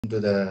To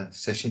the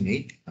session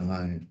 8.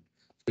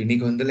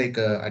 இன்னைக்கு வந்து like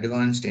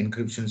advanced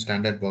encryption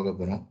standard பார்க்க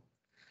போகிறோம்.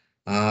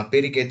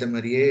 பேருக்கு ஏற்ற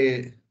மாதிரியே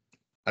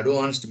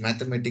அட்வான்ஸ்ட்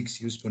மேத்தமெட்டிக்ஸ்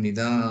யூஸ் பண்ணி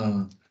தான்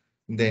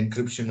இந்த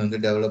என்கிரிப்ஷன் வந்து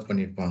டெவலப்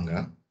பண்ணியிருப்பாங்க.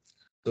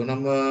 ஸோ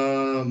நம்ம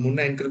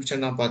முன்ன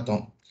என்கிரிப்ஷன்லாம்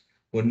பார்த்தோம்.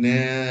 ஒன்று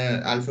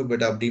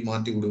ஆல்ஃபபெட் அப்படி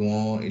மாற்றி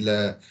விடுவோம், இல்லை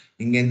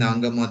இங்கேருந்து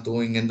அங்கே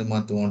மாற்றுவோம், இங்கேருந்து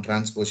மாற்றுவோம்,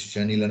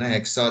 டிரான்ஸ்போசிஷன் இல்லைன்னா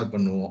எக்ஸ்ஆர்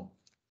பண்ணுவோம்.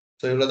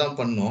 ஸோ இவ்வளோதான்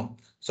பண்ணோம்.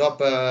 ஸோ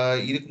அப்போ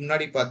இதுக்கு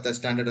முன்னாடி பார்த்த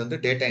ஸ்டாண்டர்ட் வந்து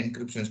டேட்டா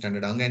என்கிரிப்ஷன்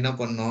ஸ்டாண்டர்ட். அங்கே என்ன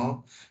பண்ணோம்,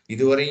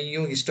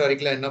 இதுவரையும்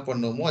ஹிஸ்டாரிக்கலாக என்ன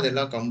பண்ணோமோ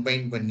அதெல்லாம்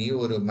கம்பைன் பண்ணி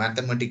ஒரு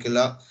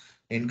மேத்தமெட்டிக்கலாக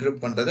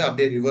என்கிரிப்ட் பண்ணுறது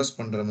அப்படியே ரிவர்ஸ்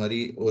பண்ணுற மாதிரி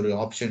ஒரு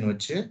ஆப்ஷன்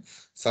வச்சு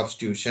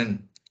சப்ஸ்டியூஷன்,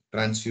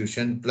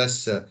 டிரான்ஸ்ஃபியூஷன் ப்ளஸ்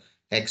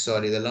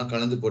எக்ஸ்ஆர் இதெல்லாம்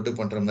கலந்து போட்டு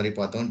பண்ணுற மாதிரி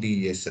பார்த்தோம்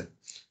டிஇஎஸ்.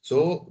 ஸோ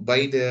பை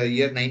த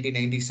இயர்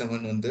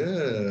 1997 வந்து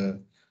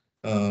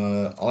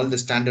all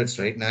the standards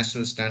right,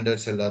 national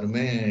standards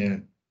எல்லாருமே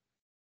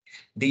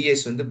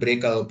டிஎஸ் வந்து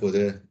பிரேக் ஆக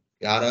போகுது.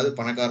 யாராவது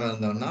பணக்காரன்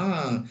இருந்தோம்னா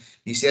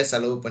ஈஸியாக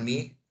செலவு பண்ணி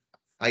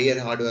ஹையர்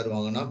ஹார்ட்வேர்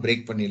வாங்கினா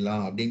பிரேக்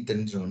பண்ணிடலாம் அப்படின்னு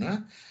தெரிஞ்சோன்னா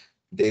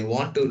they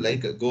want to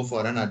like go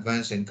for an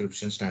advanced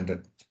encryption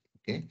standard.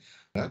 Okay,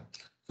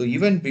 so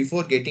even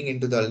before getting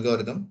into the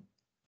algorithm,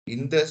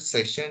 in the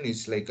session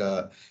is like a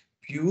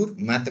pure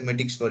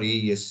mathematics for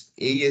AES.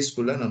 AES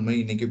குள்ள நம்ம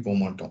இன்னைக்கு போக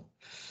மாட்டோம்.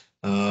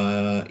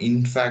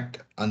 In fact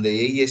அந்த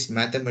AES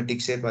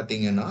மேத்தமெட்டிக்ஸே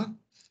பார்த்தீங்கன்னா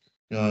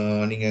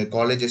நீங்க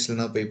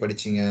காலேஜஸ்லாம் போய்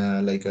படிச்சீங்க,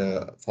 லைக்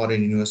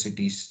ஃபாரின்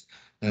யூனிவர்சிட்டிஸ்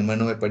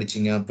மனோவை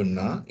படிச்சீங்க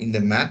அப்படின்னா இந்த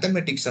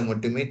மேத்தமெட்டிக்ஸை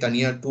மட்டுமே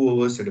தனியா 2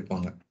 hours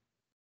எடுப்பாங்க.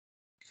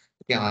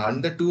 ஓகே,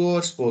 அந்த 2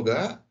 hours போக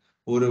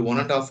ஒரு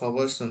 1.5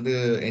 hours வந்து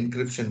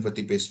என்கிரிப்ஷன்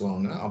பத்தி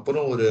பேசுவாங்க.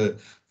 அப்புறம் ஒரு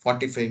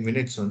 45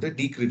 minutes வந்து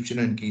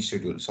decryption and key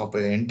schedule. So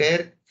அப்போ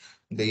என்டையர்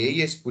இந்த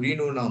ஏஎஸ்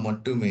புரியணும்னா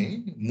மட்டுமே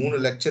 3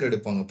 லெக்சர்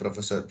எடுப்பாங்க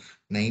ப்ரொஃபஸர்.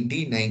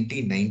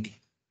 90.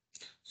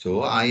 ஸோ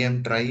ஐ ஆம்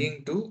trying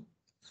to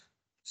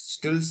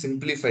still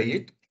simplify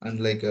it and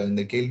like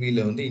இந்த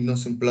கேள்வியில வந்து இன்னும்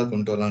சிம்பிளா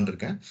கொண்டு வரலான்னு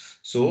இருக்கேன்.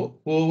 ஸோ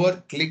ஓவர்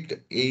கிளிக்ட்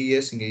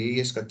ஏஇஎஸ், இங்க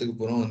ஏஇஎஸ் கத்துக்க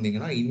போறோம்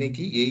வந்தீங்கன்னா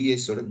இன்னைக்கு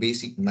ஏஇஎஸோட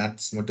பேசிக்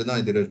மேத்ஸ் மட்டும்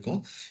தான் இதுல இருக்கும்.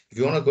 If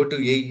you want go to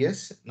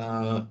AES,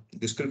 நான்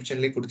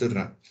டிஸ்கிரிப்ஷன்லேயே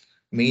கொடுத்துடுறேன்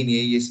மெயின்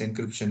ஏஇஎஸ்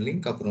என்கிரிப்ஷன்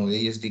லிங்க், அப்புறம்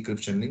ஏஎஸ்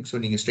டிகிரிப்ஷன் லிங்க். ஸோ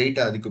நீங்க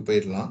ஸ்ட்ரெயிட்டா அதுக்கு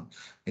போயிடலாம்,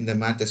 இந்த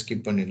மேத்தை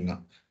ஸ்கிப்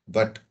பண்ணிடலாம்.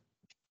 பட்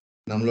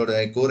நம்மளோட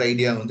கோர்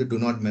ஐடியா வந்து டு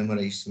நாட்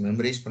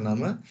மெமரைஸ்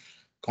பண்ணாம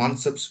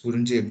கான்செப்ட்ஸ்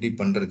புரிஞ்சு எப்படி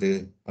பண்றது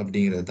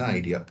அப்படிங்கிறது தான்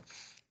idea.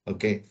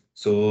 Okay,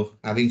 so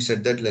having said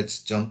that, let's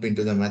jump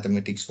into the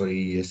mathematics for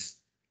AES.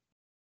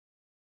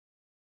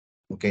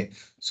 Okay,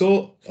 so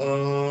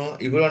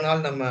இவ்வளோ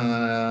நாள்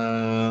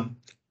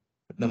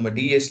நம்ம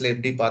டிஎஸ்ல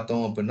எப்படி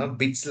பார்த்தோம் அப்படின்னா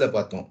பிட்ஸ்ல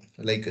பார்த்தோம்,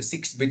 லைக்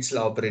 6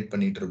 பிட்ஸ்ல ஆப்ரேட்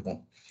பண்ணிட்டு இருப்போம்.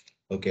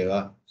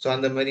 ஓகேவா? ஸோ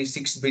அந்த மாதிரி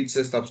 6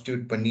 பிட்ஸை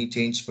சப்ஸ்டியூட் பண்ணி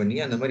சேஞ்ச் பண்ணி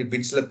அந்த மாதிரி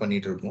பிட்ஸ்ல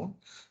பண்ணிட்டு இருப்போம்.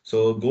 ஸோ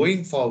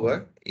கோயிங்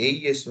ஃபார்வர்ட்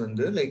ஏஇஎஸ்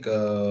வந்து like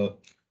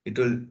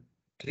it will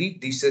treat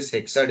this as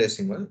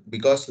hexadecimal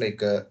because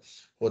like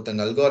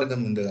ஒருத்தங்க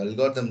அல்காரிதம் இந்த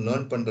அல்காரிதம்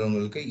லேர்ன்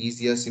பண்றவங்களுக்கு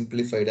ஈஸியா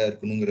சிம்பிளிஃபைடா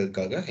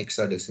இருக்கணுங்கிறதுக்காக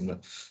hexadecimal.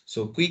 So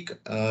quick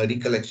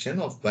recollection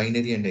of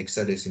binary and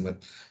hexadecimal.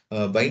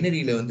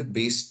 பைனரியில வந்து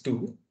base 2,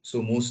 so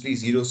mostly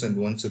 0s and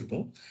 1s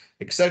இருக்கும்.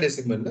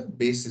 ஹெக்ஸாடெசிமல்ல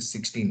base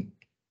 16,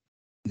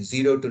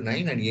 0 to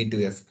 9 and A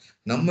to F.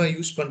 நம்ம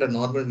use பண்ற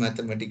normal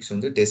mathematics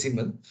வந்து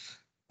டெசிமல்,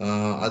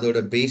 அதோட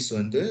பேஸ்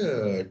வந்து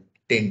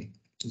 10,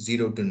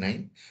 0 to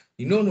 9.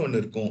 இன்னொன்று ஒன்று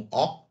இருக்கும்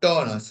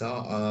ஆக்டானாஸா,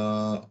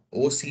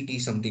 ஓசிடி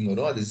சம்திங்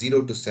வரும், அது 0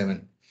 to 7.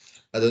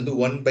 அது வந்து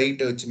 1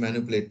 byte வச்சு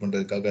மேனிப்புலேட்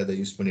பண்றதுக்காக அதை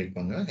யூஸ்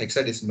பண்ணியிருப்பாங்க.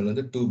 ஹெக்ஸாடெசிமல்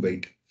வந்து 2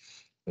 byte.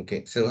 Okay,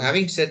 so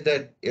having set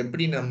that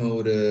எப்படி நம்ம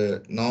ஒரு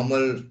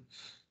நார்மல்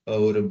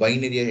ஒரு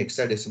பைனரியா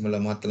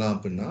ஹெக்ஸாடெசிமலை மாற்றலாம்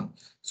அப்படின்னா,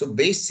 ஸோ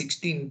பேஸ்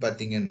 16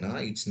 பார்த்தீங்கன்னா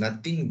it's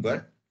nothing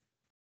but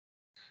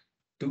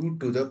 2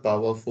 to the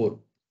power 4.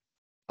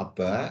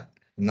 அப்ப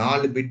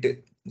 4 பிட்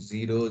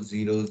 0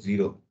 0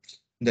 0.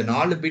 இந்த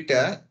 4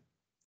 பிட்டை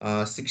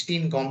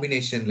 16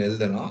 காம்பினேஷன்ல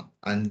எழுதலாம்,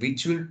 and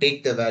which will take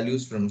the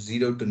values from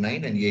 0 to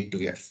 9 and A to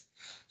F.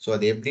 So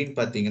அது எப்படின்னு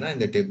பார்த்தீங்கன்னா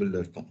இந்த டேபிள்ல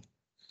இருக்கும்.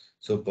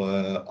 ஸோ இப்போ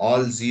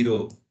all 0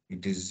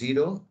 it is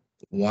 0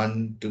 1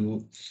 2.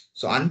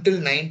 So until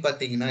 9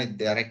 பார்த்தீங்கன்னா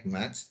டைரக்ட்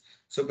மேத்ஸ்.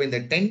 ஸோ இப்போ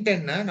இந்த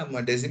 10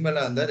 நம்ம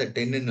டெசிமலா இருந்தால் அதை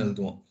 10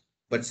 எழுதுவோம்.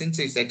 But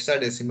since it's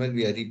hexadecimal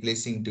we are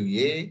replacing to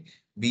A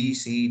B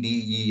C D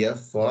E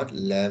F for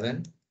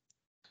 11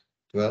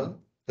 12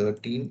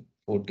 13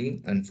 14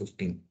 and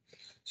 15.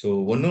 So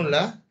ஒன்றும்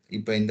இல்லை,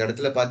 இப்போ இந்த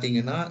இடத்துல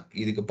பார்த்தீங்கன்னா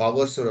இதுக்கு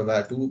பவர்ஸோட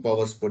 2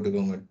 பவர்ஸ்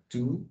போட்டுக்கோங்க,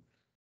 2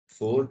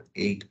 4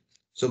 8.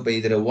 ஸோ இப்போ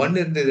இதில் 1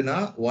 இருந்ததுன்னா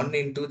 1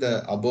 into the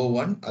above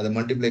 1 அதை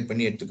மல்டிப்ளை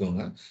பண்ணி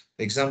எடுத்துக்கோங்க.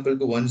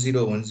 எக்ஸாம்பிளுக்கு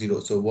 1010.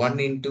 So 1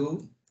 into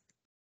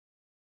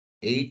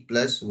 8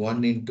 plus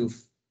 1 into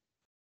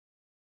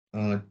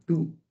 2.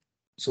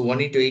 So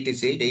 1 into 8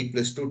 is 8, 8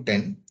 plus 2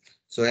 10.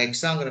 So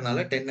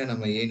எக்ஸாங்கிறனால 10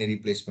 நம்ம ஏன்னு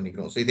ரீப்ளேஸ்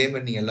பண்ணிக்கிறோம். ஸோ இதே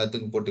மாதிரி நீங்கள்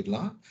எல்லாத்துக்கும்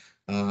போட்டுக்கலாம்.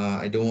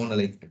 I don't want to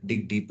like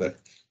dig deeper.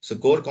 So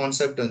core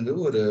concept வந்து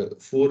ஒரு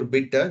 4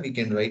 bit we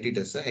can write it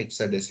as a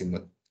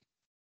hexadecimal.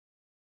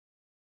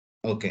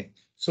 Okay,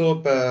 so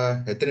இப்போ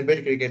எத்தனை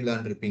பேர் கிரிக்கெட்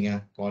விளையாண்டுருப்பீங்க?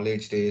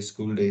 காலேஜ் டேஸ்,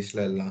 ஸ்கூல்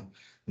டேஸ்ல எல்லாம்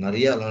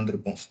நிறைய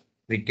விளையாண்டுருப்போம்.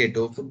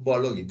 கிரிக்கெட்டோ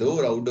ஃபுட்பாலோ ஏதோ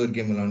ஒரு அவுட்டோர்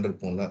கேம்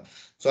விளாண்டுருப்போம்ல.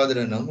 ஸோ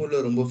அதுல நம்ம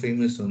ஊர்ல ரொம்ப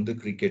ஃபேமஸ் வந்து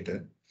கிரிக்கெட்டு.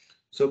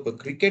 ஸோ இப்போ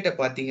கிரிக்கெட்டை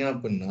பார்த்தீங்க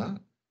அப்படின்னா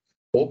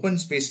ஓப்பன்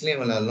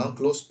ஸ்பேஸ்லயும் விளையாடலாம்,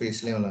 க்ளோஸ்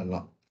ஸ்பேஸ்லயும்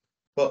விளையாடலாம்.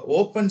 இப்போ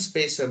ஓப்பன்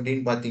ஸ்பேஸ்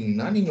அப்படின்னு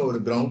பார்த்தீங்கன்னா நீங்க ஒரு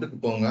கிரவுண்டுக்கு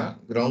போங்க.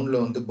 கிரவுண்ட்ல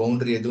வந்து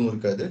பவுண்டரி எதுவும்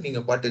இருக்காது. நீங்க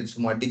பாட்டு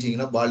சும்மா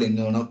அடிச்சீங்கன்னா பால்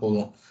எங்க வேணா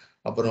போகும்.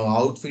 அப்புறம்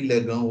அவுட்ஃபீல்ட்ல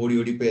இருக்கிறவன் ஓடி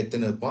ஓடி போய்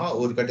எத்துன்னு இருப்பான்.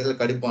 ஒரு கட்டத்துல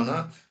கடுப்பானா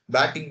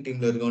பேட்டிங்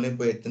டீம்ல இருக்கவனே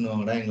போய் எத்துன்னு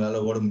வாங்கடா,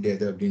 எங்களால ஓட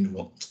முடியாது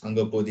அப்படின்னுவோம்.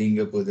 அங்க போகுது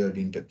இங்க போகுது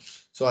அப்படின்ட்டு.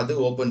 ஸோ அது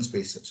ஓப்பன்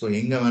ஸ்பேஸ். ஸோ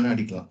எங்க வேணா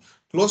அடிக்கலாம்.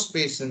 க்ளோஸ்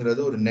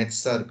ஸ்பேஸ்ங்கிறது ஒரு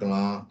நெட்ஸா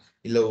இருக்கலாம்.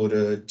 இல்ல ஒரு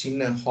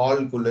சின்ன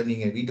ஹால்குள்ள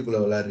நீங்க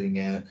வீட்டுக்குள்ள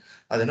விளையாடுறீங்க.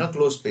 அதுனா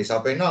க்ளோஸ் ஸ்பேஸ்.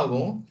 அப்ப என்ன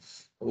ஆகும்?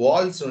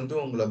 வால்ஸ் வந்து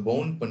உங்களை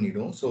பவுண்ட்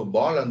பண்ணிடும். ஸோ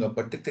பால் அங்க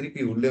பட்டு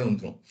திருப்பி உள்ளே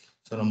வந்துடும்.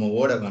 ஸோ நம்ம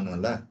ஓட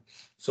வேணாம்ல.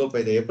 ஸோ இப்போ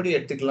இதை எப்படி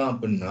எடுத்துக்கலாம்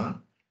அப்படின்னா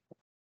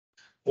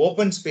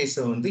ஓப்பன்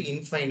ஸ்பேஸை வந்து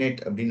இன்ஃபைனைட்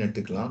அப்படின்னு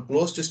எடுத்துக்கலாம்.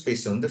 க்ளோஸ்டு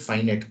ஸ்பேஸை வந்து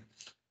ஃபைனைட்.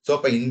 ஸோ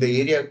அப்போ இந்த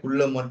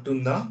ஏரியாக்குள்ள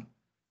மட்டும்தான்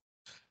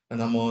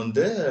நம்ம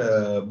வந்து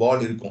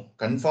பால் இருக்கும்.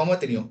 கன்ஃபார்மா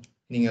தெரியும்.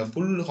 நீங்க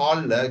ஃபுல்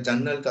ஹால்ல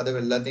ஜன்னல் கதவு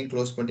எல்லாத்தையும்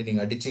க்ளோஸ் பண்ணிட்டு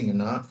நீங்க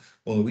அடிச்சீங்கன்னா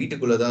உங்க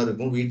வீட்டுக்குள்ளதான்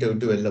இருக்கும். வீட்டை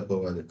விட்டு வெளில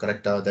போகாது.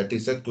 கரெக்டா? That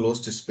is a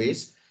closed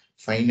space,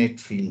 finite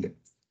field.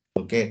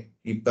 Okay.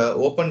 இப்ப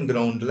ஓப்பன்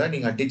கிரவுண்ட்ல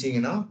நீங்க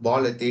அடிச்சீங்கன்னா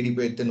பாலை தேடி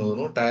போய் எடுத்துன்னு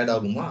வரும். டயர்ட்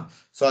ஆகுமா?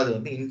 ஸோ அது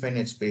வந்து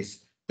இன்ஃபைனைட் ஸ்பேஸ்.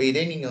 இப்போ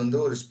இதே நீங்க வந்து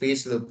ஒரு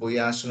ஸ்பேஸ்ல போய்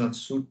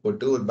ஆஸ்ட்ரோனாட் சூட்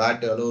போட்டு ஒரு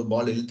பேட்டால ஒரு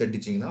பால் இழுத்து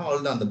அடிச்சீங்கன்னா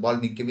அவ்வளவுதான், அந்த பால்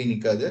நிக்கவே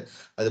நிக்காது.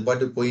 அது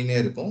பாட்டு போயினே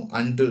இருக்கும்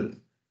until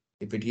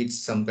if it hits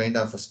some kind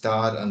of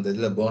star, அந்த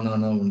இதுல பேர்ன்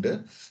ஆனா உண்டு.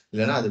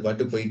 இல்லைன்னா அது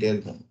பாட்டு போயிட்டே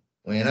இருக்கும்.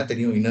 ஏன்னா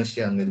தெரியும்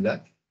இனர்ஷியா அங்க இல்லை.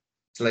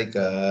 இட்ஸ் லைக்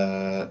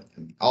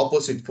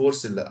ஆப்போசிட்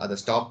ஃபோர்ஸ் இல்லை அதை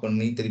ஸ்டாப்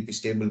பண்ணி திருப்பி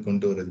ஸ்டேபிள்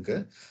கொண்டு வரதுக்கு.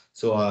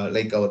 ஸோ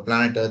லைக் அவர்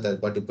பிளானட் எர்த் அது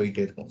பாட்டு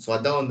போயிட்டே இருக்கும். ஸோ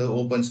அதான் வந்து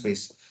ஓப்பன்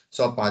ஸ்பேஸ்.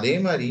 ஸோ அப்போ அதே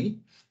மாதிரி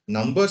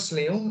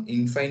நம்பர்ஸ்லயும்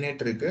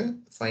இன்ஃபைனைட் இருக்கு,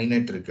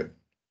 ஃபைனைட் இருக்கு.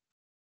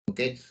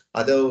 ஓகே.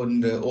 அதை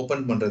வந்து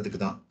ஓப்பன் பண்றதுக்கு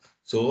தான்.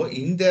 ஸோ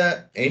இந்த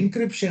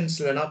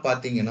என்கிரிப்ஷன்ஸ்லனா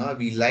பாத்தீங்கன்னா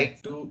we like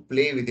to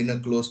play within a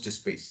closed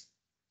space.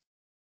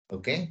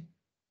 Okay.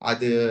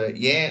 அது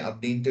ஏன்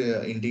அப்படின்ட்டு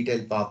இன்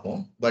டீடைல்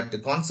பார்ப்போம். But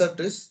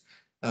concept is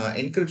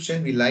encryption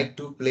we like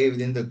to play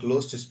within the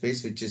closed space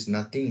which is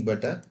nothing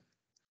but a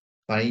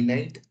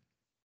finite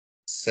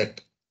set,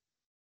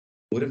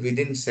 ஒரு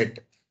within set.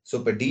 So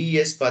இப்போ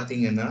DES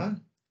பார்த்தீங்கன்னா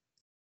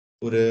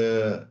ஒரு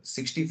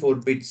 64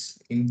 bits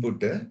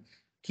input,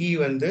 key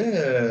வந்து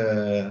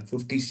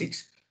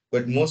 56.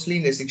 But mostly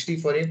இந்த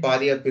 64ஐயும்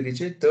பாதியா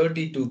பிரிச்சு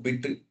 32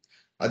 பிட்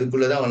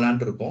அதுக்குள்ளதான்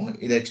விளையாண்டுருப்போம்.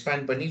 இதை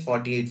expand பண்ணி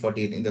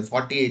 48 இந்த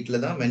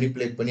 48ல தான்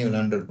மெனிப்புலேட் பண்ணி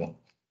விளையாண்டுருப்போம்.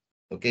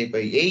 ஓகே. இப்போ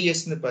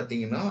ஏஎஸ்ன்னு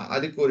பார்த்தீங்கன்னா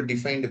அதுக்கு ஒரு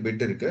டிஃபைன்டு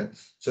பிட் இருக்கு.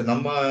 ஸோ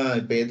நம்ம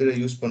இப்போ எதில்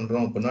யூஸ்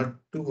பண்றோம் அப்படின்னா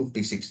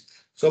 256.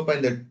 ஸோ இப்போ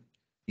இந்த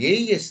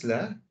ஏஎஸ்ல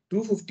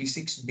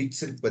 256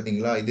 பிட்ஸ் இருக்கு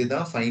பார்த்தீங்களா,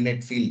 இதுதான்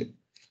ஃபைனைட் ஃபீல்டு.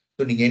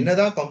 ஸோ நீங்க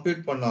என்னதான்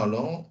கம்ப்யூட்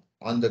பண்ணாலும்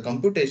அந்த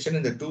கம்ப்யூட்டேஷன்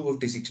இந்த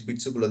 256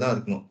 பிட்ஸுக்குள்ள தான்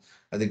இருக்கணும்.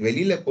 அதுக்கு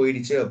வெளியில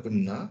போயிடுச்சு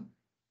அப்படின்னா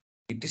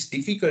இட் இஸ்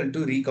டிஃபிகல்ட்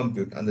டு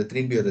ரீகம்ப்யூட் அந்த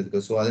திரும்பி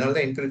வர்றதுக்கு. ஸோ அதனால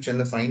தான்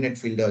என்கிரிப்ஷன்ல ஃபைனைட்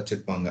ஃபீல்டா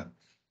வச்சிருப்பாங்க.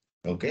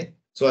 ஓகே.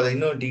 ஸோ அதை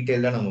இன்னும்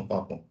டீட்டெயிலாக நம்ம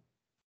பார்ப்போம்.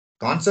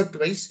 Concept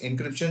wise,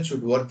 encryption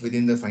should work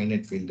within the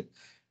finite field.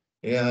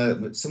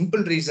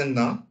 Simple reason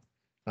now,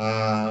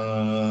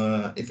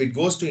 if it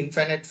goes to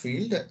infinite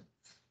field,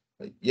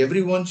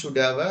 everyone should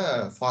have a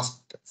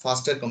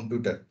faster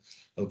computer.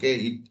 Okay.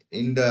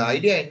 இந்த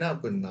ஐடியா என்ன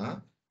அப்படின்னா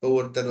இப்போ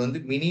ஒருத்தர்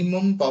வந்து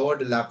மினிமம்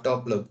பவர்டு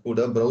லேப்டாப்ல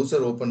கூட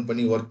ப்ரௌசர் ஓபன்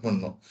பண்ணி ஒர்க்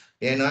பண்ணணும்.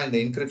 ஏன்னா இந்த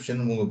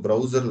என்கிரிப்ஷன் உங்க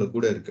ப்ரௌசர்ல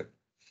கூட இருக்கு.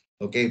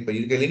 ஓகே. இப்போ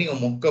இருக்கிறதுல நீங்க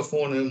மொக்க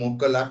போனு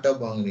மொக்க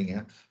லேப்டாப் வாங்குவீங்க,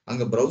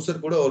 அங்க ப்ரௌசர்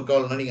கூட ஒர்க்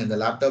ஆகலன்னா நீங்க அந்த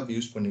லேப்டாப்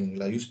யூஸ்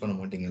பண்ணுவீங்களா? யூஸ் பண்ண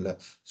மாட்டீங்கல்ல.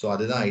 ஸோ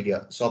அதுதான் ஐடியா.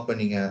 ஸோ அப்ப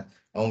நீங்க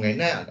அவங்க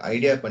என்ன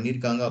ஐடியா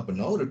பண்ணிருக்காங்க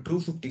அப்படின்னா ஒரு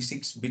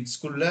 256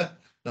 பிட்ஸ்குள்ள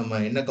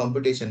நம்ம என்ன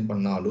கம்ப்யூட்டேஷன்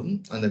பண்ணாலும்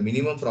அந்த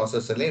மினிமம்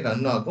ப்ராசஸர்லயே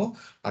ரன் ஆகும்.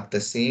 அட்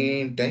த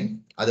சேம் டைம்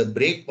அதை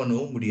பிரேக்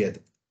பண்ணவும்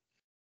முடியாது.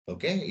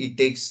 Okay. It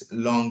takes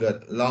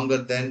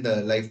longer than the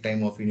life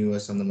time of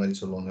universe அந்த மாதிரி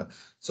சொல்லுவாங்க.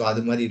 ஸோ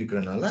அது மாதிரி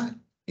இருக்கிறதுனால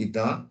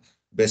இதுதான்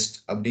பெஸ்ட்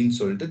அப்படின்னு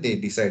சொல்லிட்டு தே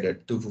decided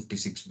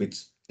 256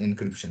 bits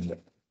என்கிரிப்ஷன்ல.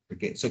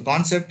 Okay. So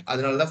concept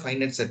அதனால தான்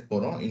ஃபைனைட் செட்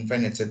போறோம்,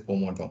 இன்ஃபைனைட் செட் போக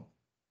மாட்டோம்.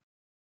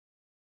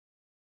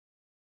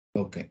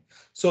 ஓகே.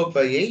 ஸோ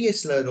இப்போ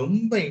ஏஎஸ்ல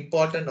ரொம்ப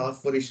இம்பார்ட்டன்ட்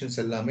ஆப்பரேஷன்ஸ்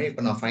எல்லாமே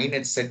இப்போ நான்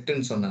ஃபைனைட்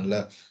செட்டுன்னு சொன்னேன்ல,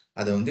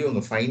 அதை வந்து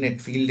இவங்க ஃபைனைட்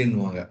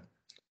ஃபீல்டுன்னுவாங்க.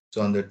 ஸோ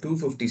அந்த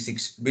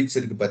 256 பிட்ஸ்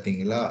இருக்கு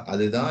பார்த்தீங்களா,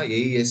 அதுதான்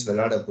ஏஎஸ்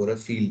விளையாட போற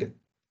ஃபீல்டு.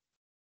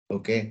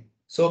 ஓகே.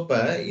 ஸோ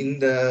இப்போ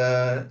இந்த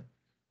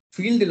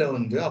ஃபீல்டுல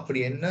வந்து அப்படி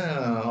என்ன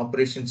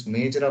ஆப்ரேஷன்ஸ்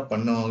மேஜரா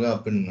பண்ணுவாங்க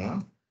அப்படின்னா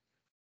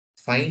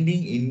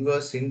finding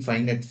inverse in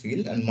finite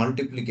field and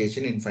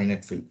multiplication in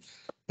finite field.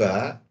 இப்போ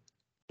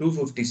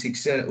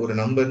 256 ஒரு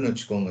நம்பர்னு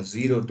வச்சுக்கோங்க,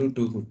 0 to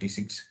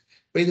 256.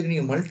 இப்போ இதுக்கு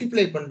நீங்க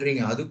மல்டிப்ளை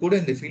பண்றீங்க, அது கூட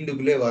இந்த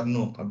ஃபீல்டுக்குள்ளே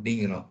வரணும்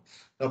அப்படிங்கிறோம்.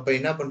 அப்ப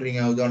என்ன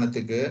பண்றீங்க,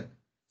 உதாரணத்துக்கு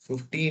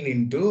 15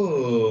 into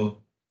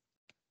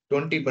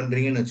 20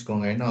 பண்றீங்கன்னு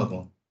வச்சுக்கோங்க, என்ன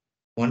ஆகும்?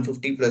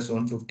 150 plus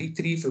 150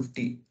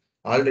 350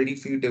 ஆல்ரெடி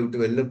ஃபீல்டை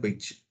விட்டு வெளில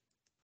போயிடுச்சு.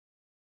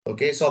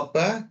 ஓகே. ஸோ அப்ப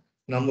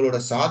நம்மளோட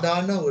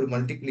சாதாரண ஒரு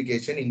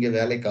மல்டிப்ளிகேஷன் இங்க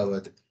வேலைக்கு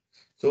ஆகாது.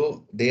 So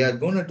they are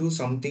gonna do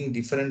something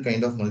different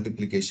kind of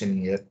multiplication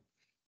year.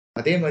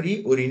 அதே மாதிரி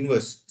ஒரு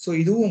இன்வர்ஸ். ஸோ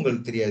இதுவும்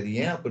உங்களுக்கு தெரியாது.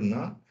 ஏன்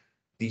அப்படின்னா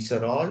These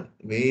are all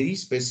very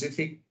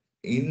specific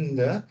in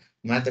the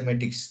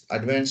mathematics,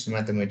 advanced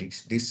mathematics,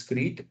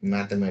 discrete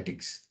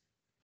mathematics.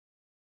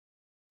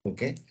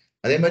 Okay.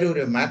 அதே மாதிரி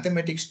ஒரு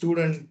மேத்தமெட்டிக்ஸ்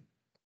ஸ்டூடெண்ட்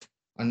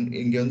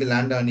இங்க வந்து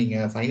லேண்ட் ஆனீங்க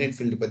ஃபைனைட்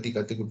ஃபீல்டு பத்தி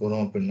கத்துக்க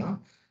போறோம் அப்படின்னா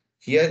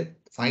ஹியர்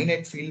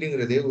ஃபைனைட்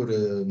ஃபீல்டுங்கிறதே ஒரு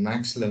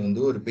மேக்ஸ்ல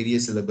வந்து ஒரு பெரிய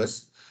syllabus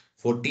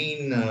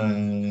 14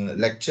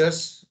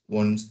 lectures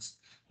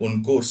one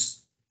course.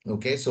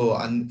 Okay, so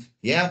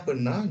ஏன்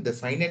அப்படின்னா இந்த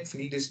finite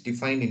field is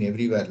define in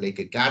everywhere.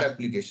 Like gate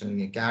application,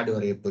 நீங்க கேட்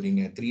வரைய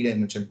போறீங்க, 3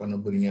 டைமென்ஷன் பண்ண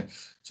போறீங்க,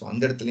 ஸோ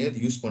அந்த இடத்துலயும்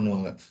யூஸ்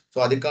பண்ணுவாங்க. ஸோ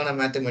அதுக்கான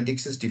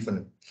மேத்தமெட்டிக்ஸ் இஸ்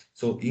டிஃபரெண்ட்.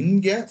 ஸோ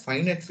இங்க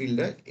ஃபைனைட்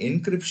ஃபீல்ட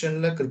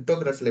என்கிரிப்ஷன்ல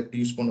கிரிப்டோகிராஃபில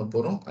எப்படி யூஸ் பண்ண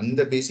போறோம்,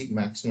 அந்த பேசிக்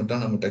மேக்ஸ்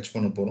மட்டும் நம்ம டச்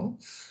பண்ண போறோம்.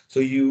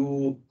 So you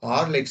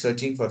are like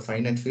searching for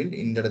finite field.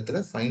 இந்த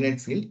இடத்துல finite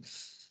field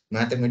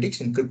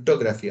mathematics and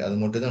cryptography அது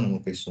மட்டும் தான்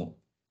நம்ம பேசுவோம்.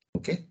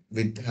 Okay,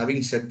 with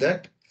having set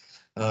that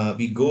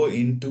we go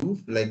into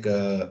like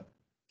a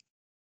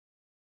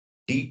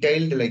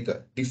detailed like a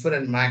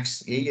different max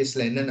AES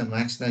la enna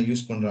max na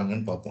use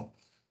பண்றாங்கன்னு பார்ப்போம்.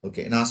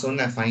 Okay, நான்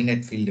சொன்ன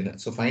ஃபைனைட் ஃபீல்டுன்னு.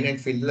 ஸோ ஃபைனைட்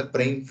ஃபீல்டில்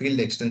பிரைம்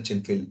ஃபீல்டு,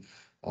 எக்ஸ்டென்ஷன் ஃபீல்டு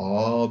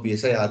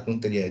ஆப்வியஸாக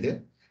யாருக்கும் தெரியாது.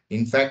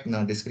 இன்ஃபேக்ட்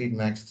நான் டிஸ்கிரீட்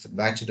மேக்ஸ்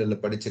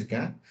பேச்சுலரில்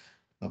படிச்சிருக்கேன்.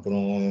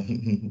 அப்புறம்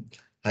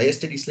ஹையர்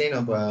ஸ்டடீஸ்லேயே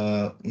நம்ம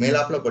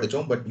மேலாப்பில்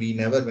படித்தோம். But we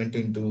never went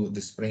in to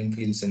this prime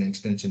fields and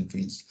extension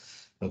fields.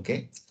 Okay,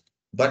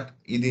 but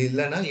இது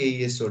இல்லைன்னா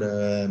ஏஇஎஸோட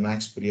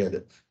மேக்ஸ் புரியாது.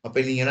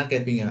 அப்போ நீங்க என்ன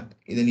கேட்பீங்க,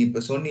 இதை நீ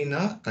இப்போ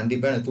சொன்னீங்கன்னா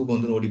கண்டிப்பா எனக்கு தூக்கம்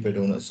வந்து ஓடி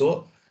போயிட்டு. ஸோ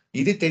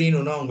இது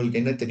தெரியணும்னா உங்களுக்கு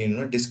என்ன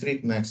தெரியணும்னா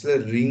டிஸ்கிரீட் மேக்ஸ்ல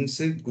ரிங்ஸ்,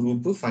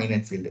 குரூப்,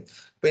 ஃபைனைட் ஃபீல்டு.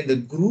 இப்போ இந்த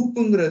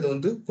குரூப்புங்கிறது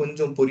வந்து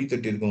கொஞ்சம் பொறி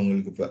தட்டி இருக்கும்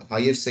உங்களுக்கு. இப்போ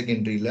ஹையர்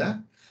செகண்டரியில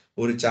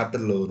ஒரு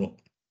சாப்டர்ல வரும்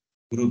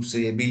குரூப்ஸ்,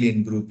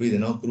 எபிலியன் குரூப்,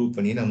 இதெல்லாம் ப்ரூவ்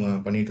பண்ணி நம்ம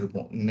பண்ணிட்டு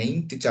இருப்போம்.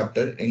 9th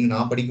சாப்டர்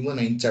நான் படிக்கும்போது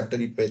 9th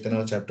சாப்டர், இப்போ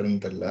எத்தனாவது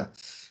சாப்டர்னு தெரியல.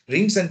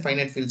 ரிங்ஸ் அண்ட்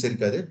ஃபைனைட் ஃபீல்ட்ஸ்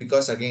இருக்காது.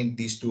 Because again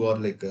these two R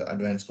like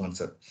advance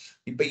concept.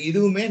 இப்போ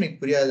இதுவுமே எனக்கு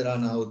புரியாதுடா,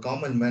 நான் ஒரு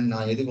காமன் மேன்,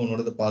 நான் எதுக்கு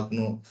உன்னோட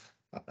பார்க்கணும்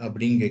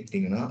அப்படின்னு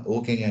கேட்டீங்கன்னா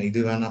ஓகேங்க,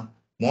 இது வேணாம்.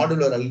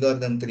 மாடுலர்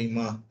அல்காரிதம்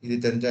தெரியுமா, இது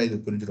தெரிஞ்சா இது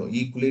புரிஞ்சிடும்.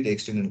 ஈக்குவலிட்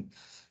எக்ஸ்டென்ஷன்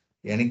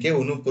எனக்கே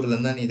ஒன்றும்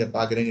புரியலன்னு தான் நீ இதை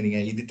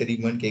பாக்குறேங்கிறீங்க, இது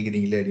தெரியுமான்னு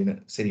கேட்குறீங்களே அப்படின்னு.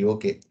 சரி,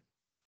 okay.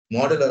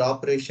 Modular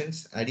operations,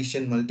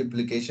 addition,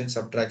 multiplication,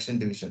 subtraction,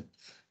 division.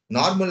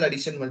 Normal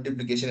addition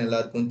multiplication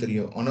எல்லாருக்கும்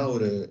தெரியும். ஆனா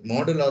ஒரு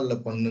மாடுலார்ல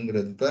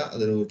பண்ணுங்கிறதுக்கு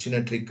அது ஒரு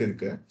சின்ன ட்ரிக்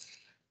இருக்கு,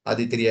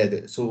 அது தெரியாது.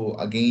 So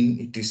again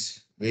it is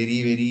very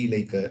very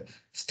like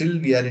still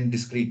we are in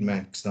discrete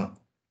maths தான்.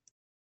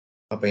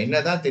 அப்ப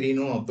என்னதான்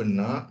தெரியணும்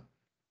அப்படின்னா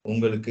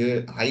உங்களுக்கு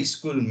ஹை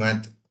ஸ்கூல்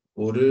மேத்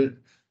ஒரு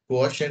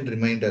கோஷன்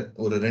ரிமைண்டர்,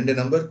 ஒரு 2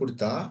 நம்பர்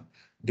கொடுத்தா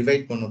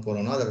டிவைட் பண்ண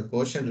போறோம்னா அதோட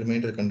கோஷன்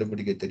ரிமைண்டர்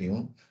கண்டுபிடிக்க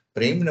தெரியும்.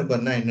 பிரைம்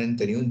நம்பர்னா என்னன்னு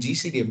தெரியும்,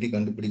 ஜிசிடி எப்படி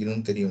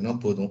கண்டுபிடிக்கணும்னு தெரியும்னா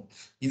போதும்.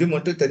 இது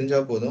மட்டும் தெரிஞ்சா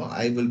போதும்.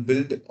 I will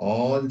build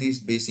all these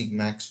basic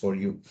maths for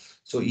you.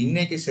 So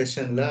இன்னைக்கு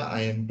செஷன்ல I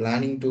am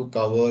planning to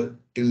cover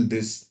till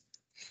this.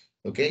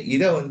 Okay,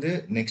 இதை வந்து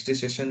நெக்ஸ்ட்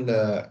செஷன்ல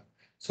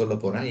சொல்ல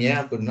போறேன். ஏன்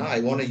அப்படின்னா I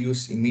want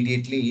use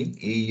immediately in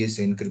AES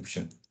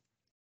encryption.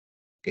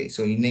 Okay,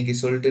 so இன்னைக்கு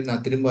சொல்லிட்டு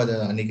நான் திரும்ப அதை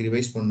அன்னைக்கு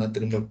ரிவைஸ் பண்ணா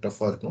திரும்ப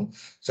டஃபா இருக்கும்.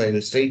 So I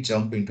will straight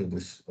jump in to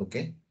this.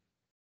 Okay,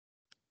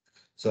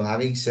 so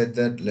having set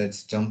that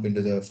let's jump in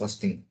to the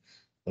first thing.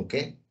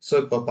 Okay, so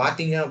இப்போ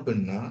பார்த்தீங்க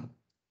அப்படின்னா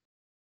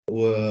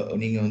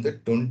நீங்க வந்து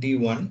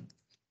 21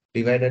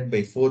 டிவைடட்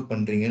பை 4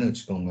 பண்றீங்கன்னு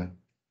வச்சுக்கோங்க.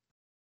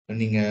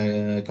 நீங்க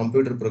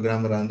கம்ப்யூட்டர்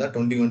ப்ரோக்ராமரா இருந்தா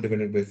 21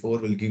 divided by 4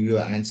 will give you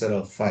an answer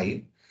of 5.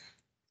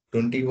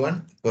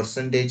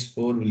 21%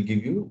 4 will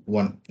give you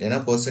 1. ஏன்னா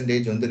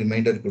பர்சன்டேஜ் வந்து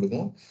ரிமைண்டர்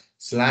கொடுக்கும்,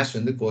 ஸ்லாஷ்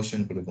வந்து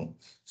கோஷன் கொடுக்கும்.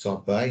 ஸோ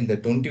அப்போ இந்த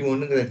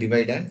 21ங்கிற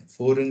டிவைடண்ட்,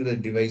 4ங்கிற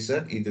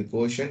டிவைசர், இது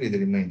கோஷன், இது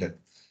ரிமைண்டர்.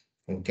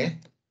 ஓகே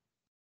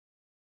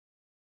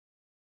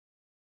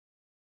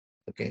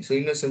ஓகே, ஸோ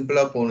இன்னும்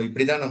சிம்பிளா போகணும்.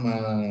 இப்படிதான் நம்ம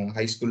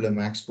ஹை ஸ்கூல்ல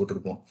மேக்ஸ்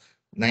போட்டிருப்போம்.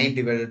 9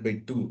 டிவைடட் பை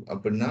 2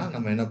 அப்படின்னா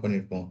நம்ம என்ன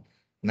பண்ணிருப்போம்,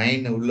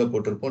 9 உள்ள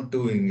போட்டிருப்போம்,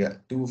 2 இங்க,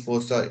 2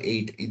 4s are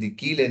 8. இது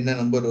கீழே என்ன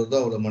நம்பர் வருதோ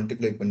அவ்வளோ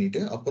மல்டிப்ளை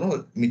பண்ணிட்டு அப்புறம்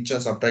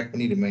மிச்சம் சப்ட்ராக்ட்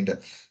பண்ணி ரிமைண்டர்.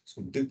 ஸோ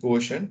இது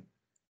கோஷன்,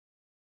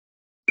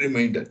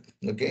 ரிமைண்டர்.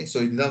 ஓகே, ஸோ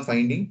இதுதான்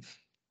finding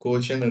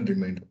quotient and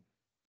reminder.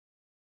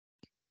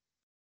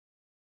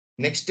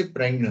 Next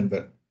prime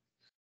number.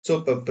 So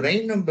இப்போ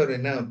பிரைம் நம்பர்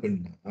என்ன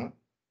அப்படின்னா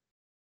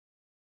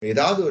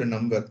ஏதாவது ஒரு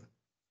நம்பர்,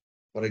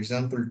 ஃபார்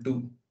எக்ஸாம்பிள் 2.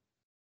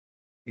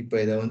 இப்போ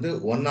இதை வந்து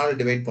 1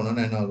 டிவைட்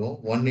பண்ணோம்னா என்ன ஆகும்,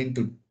 1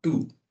 into 2.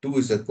 2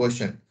 is a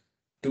quotient.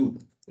 2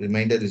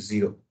 remainder is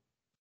 0.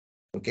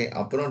 Okay,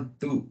 அப்புறம்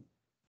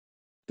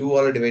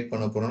 2 டிவைட்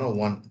பண்ண போறோம்னா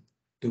 1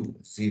 2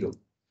 0.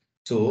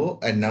 So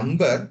a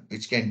number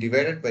which can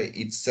divided by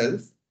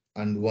itself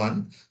and 1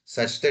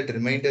 such that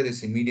remainder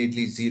is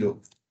immediately 0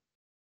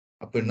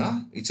 அப்படின்னா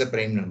it's a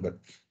prime number.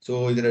 So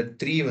இதுல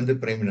 3 வந்து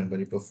prime number.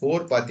 இப்போ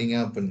 4 பாத்தீங்க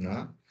அப்படின்னா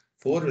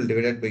 4 will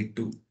divided by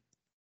 2.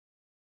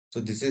 So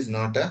this is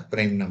not a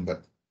prime number.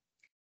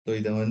 So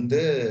இதை வந்து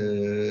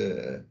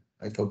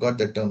ஐ forgot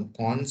the term,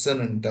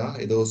 கான்சனண்டா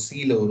ஏதோ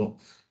சில வரும்,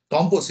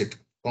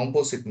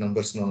 காம்போசிட்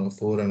நம்பர்ஸ்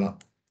 4 எல்லாம்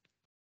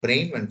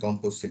prime and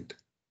composite.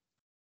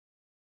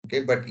 Okay,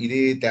 but இது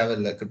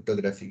தேவையில்லை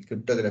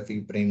கிரிப்டோகிராஃபி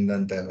பிரைம்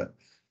தான் தேவை.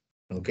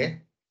 ஓகே,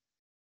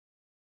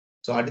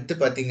 ஸோ அடுத்து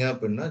பார்த்தீங்க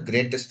அப்படின்னா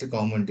கிரேட்டஸ்ட்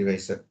காமன்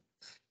டிவைசர்.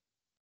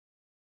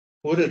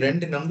 ஒரு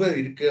 2 நம்பர்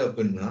இருக்கு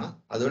அப்படின்னா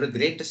அதோட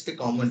கிரேட்டஸ்ட்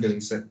காமன்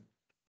டிவைசர்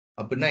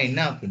அப்படின்னா என்ன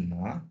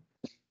அப்படின்னா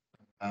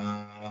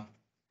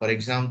ஃபார்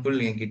எக்ஸாம்பிள்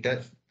என்கிட்ட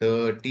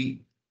 30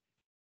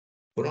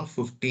 அப்புறம்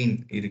 15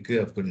 இருக்கு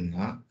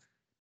அப்படின்னா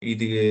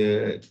இது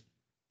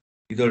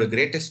இதோட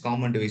கிரேட்டஸ்ட்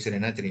காமன் டிவைசர்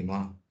என்ன தெரியுமா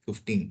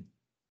 15.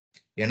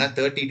 ஏன்னா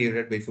 30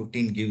 divided by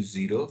 15 gives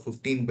 0,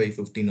 15 by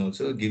 15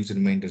 also gives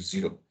remainder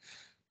 0.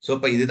 So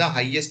இப்போ இதுதான்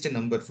ஹையஸ்ட்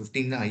நம்பர்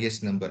 15 தான்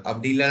ஹையஸ்ட் நம்பர்.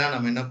 அப்படி இல்லைன்னா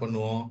நம்ம என்ன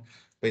பண்ணுவோம்,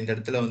 இப்போ இந்த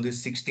இடத்துல வந்து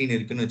 16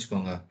 இருக்குன்னு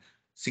வச்சுக்கோங்க,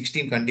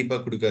 16 கண்டிப்பா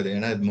கொடுக்காது,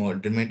 ஏன்னா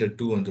ரிமைண்டர்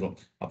 2 வந்துடும்.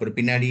 அப்புறம்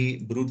பின்னாடி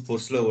ப்ரூட்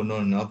ஃபோர்ஸ்ல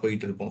ஒன்னொன்னா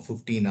போயிட்டு இருப்போம்,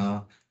 15ஆ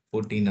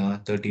 14ஆ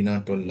 13ஆ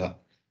 12ஆ.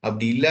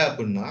 அப்படி இல்லை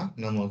அப்படின்னா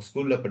நம்ம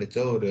ஸ்கூல்ல படிச்ச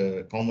ஒரு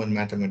காமன்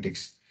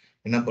மேத்தமெட்டிக்ஸ்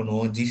என்ன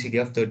பண்ணுவோம், ஜிசிடி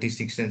ஆஃப்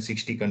 36 and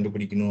 60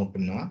 கண்டுபிடிக்கணும்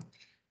அப்படின்னா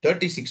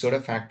 36ஓட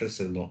ஃபேக்டர்ஸ்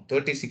எழுதுவோம்.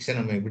 36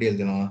 நம்ம எப்படி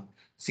எழுதலாம்,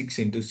 6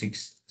 into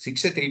 6.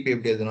 6 திருப்பி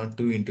எப்படி எழுதலாம்,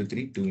 2 into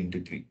 3, 2 into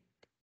 3.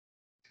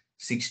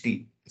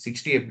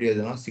 60 எப்படி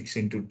எழுதலாம், 6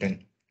 into 10.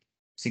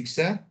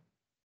 6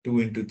 2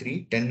 into 3,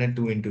 10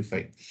 2 into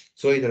 5.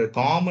 ஸோ இதோட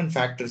காமன்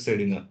ஃபேக்டர்ஸ்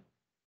எடுங்க,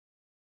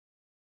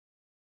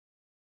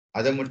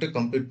 அதை மட்டும்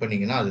கம்ப்யூட்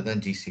பண்ணீங்கன்னா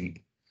அதுதான்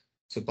GCD.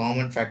 So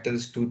common factor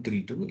is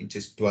 232, which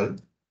is 12.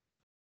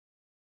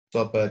 So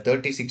அப்போ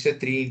 36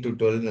 3 into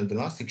 12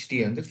 எழுதலாம், 60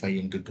 வந்து 5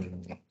 into 12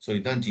 எழுதலாம். ஸோ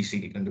இதுதான்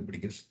ஜிசிடி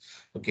கண்டுபிடிக்கிறது.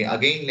 Okay,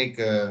 again like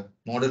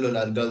modular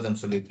algorithm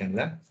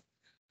சொல்லியிருக்கேன்ல.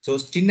 So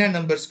சின்ன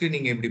நம்பர்ஸ்க்கு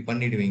நீங்க இப்படி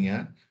பண்ணிடுவீங்க.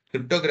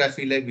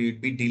 கிரிப்டோகிராஃபில we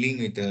would be dealing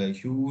with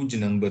huge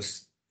numbers.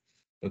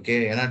 Okay,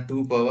 ஏன்னா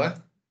 2 power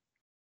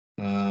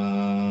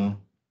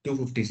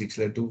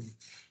 256ல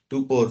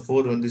 2 power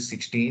 4 வந்து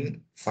 16,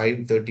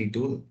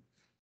 532,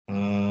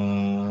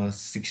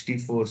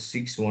 64,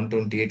 6,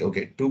 128.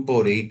 Okay, 2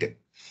 power 8.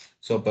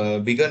 ஸோ அப்போ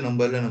பிகர்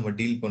நம்பர்ல நம்ம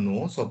டீல்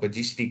பண்ணுவோம். ஸோ அப்போ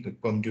ஜிசிடி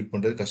கம்ப்யூட்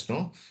பண்றது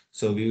கஷ்டம்.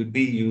 So we would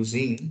be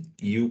using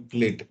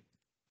Euclid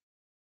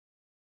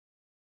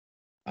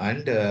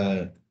and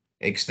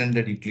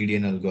extended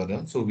Euclidean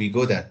algorithm. So we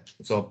go there.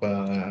 So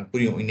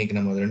புரியும், இன்னைக்கு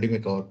நம்ம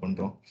ரெண்டுமே கவர்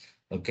பண்றோம்.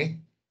 Okay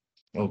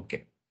okay.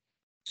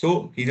 ஸோ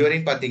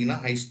இதுவரையும் பார்த்தீங்கன்னா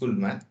ஹை ஸ்கூல்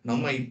மேத்.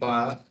 நம்ம இப்போ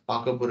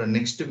பார்க்க போற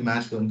நெக்ஸ்ட்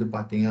மேத் வந்து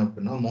பார்த்தீங்க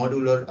அப்படின்னா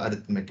மாடுலர்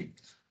அரித்மெட்டிக்.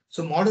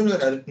 ஸோ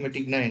மாடுலர்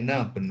அரித்மெட்டிக்னா என்ன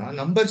அப்படின்னா,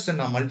 நம்பர்ஸை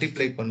நான்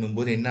மல்டிப்ளை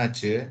பண்ணும்போது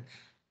என்னாச்சு,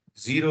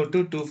 0 to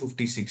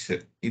 256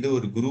 இது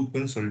ஒரு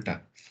குரூப்னு சொல்லிட்டேன்.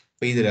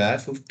 இப்போ இதுல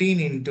 15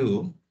 into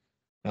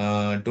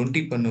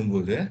 20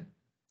 பண்ணும்போது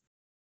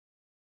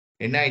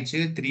என்ன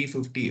ஆயிடுச்சு,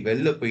 350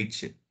 வெளில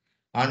போயிடுச்சு.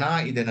 ஆனா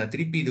இதை நான்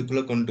திருப்பி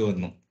இதுக்குள்ள கொண்டு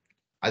வரணும்.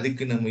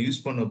 அதுக்கு நம்ம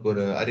யூஸ் பண்ண போற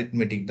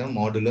அரித்மெட்டிக் தான்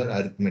மாடுலர்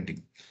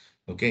அரித்மெட்டிக்.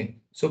 ஓகே,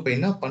 ஸோ இப்போ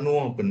என்ன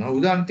பண்ணுவோம் அப்படின்னா,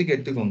 உதாரணத்துக்கு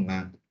எடுத்துக்கோங்க,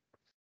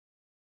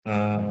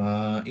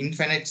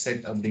 இன்ஃபைனைட்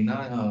செட் அப்படின்னா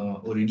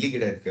ஒரு இட்லி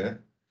கடை இருக்கு.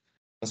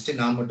 ஃபர்ஸ்ட்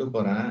நான் மட்டும்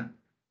போறேன்,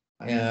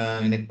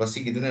 எனக்கு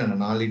பசிக்குதுன்னு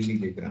நான் 4 இட்லி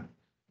கேட்குறேன்.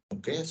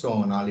 ஓகே, ஸோ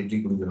அவன் 4 இட்லி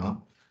கொடுக்குறான்.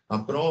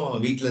 அப்புறம்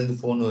வீட்டுல இருந்து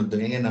ஃபோன் வருது,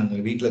 ஏங்க நாங்க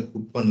வீட்டுல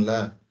குக் பண்ணல,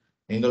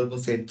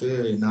 எங்களுக்கும் சேர்த்து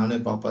நானு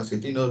பாப்பா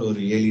சேர்த்து இன்னொரு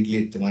ஒரு 7 இட்லி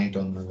எடுத்து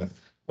வாங்கிட்டு வந்தாங்க.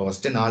 இப்போ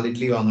ஃபர்ஸ்ட் 4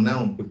 இட்லி வாங்கினா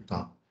அவன்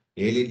கொடுத்தான்,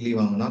 7 இட்லி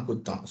வாங்கினா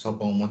கொடுத்தான். ஸோ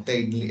அப்போ அவன் மொத்த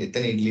இட்லி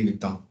எத்தனை இட்லி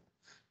வித்தான்,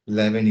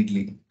 11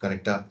 இட்லி.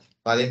 கரெக்டா?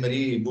 அதே மாதிரி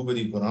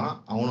பூபதி போறான்,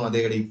 அவனும் அதே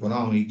கடைக்கு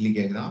போறான், அவன் இட்லி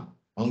கேட்கறான்,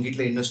 அவங்க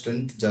வீட்டுல இன்னும்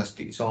ஸ்ட்ரென்த்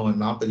ஜாஸ்தி, ஸோ அவன்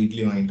 40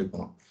 இட்லி வாங்கிட்டு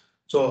போறான்.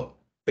 ஸோ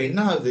இப்போ என்ன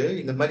ஆகுது,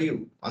 இந்த மாதிரி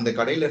அந்த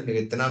கடையில இருக்க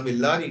எத்தனை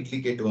எல்லாரும் இட்லி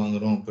கேட்டு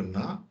வாங்குறோம்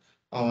அப்படின்னா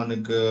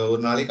அவனுக்கு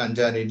ஒரு நாளைக்கு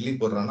 5,000 இட்லி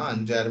போடுறான்னா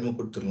 5,000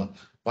 கொடுத்துடலாம்.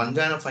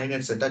 5,000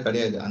 ஃபைனல் செட்டா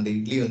கிடையாது, அந்த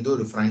இட்லி வந்து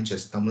ஒரு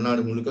பிரான்ச்சைஸ்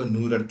தமிழ்நாடு முழுக்க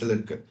 100 இடத்துல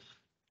இருக்கு.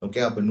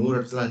 ஓகே, அப்ப 100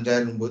 இடத்துல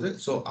 5,000 போது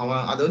ஸோ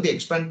அவன் அதை வந்து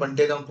எக்ஸ்பேண்ட்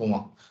பண்ணிட்டே தான்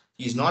போவான்.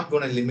 Is not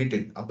cone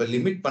limited. அப்ப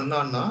லிமிட்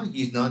பண்ணான்னா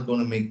is not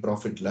cone make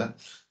ப்ராஃபிட்ல,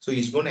 so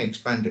is gonna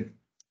expanded.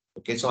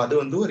 Okay, so அது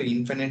வந்து ஒரு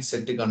infinite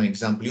செட்டுக்கான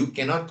example. You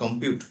cannot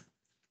compute.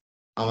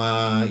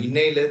 அவன்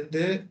இன்னையில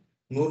இருந்து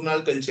 100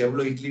 நாள் கழிச்சு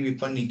எவ்வளவு இட்லி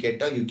விற்பான்னு நீ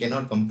கேட்டா யூ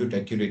கேனாட் கம்ப்யூட்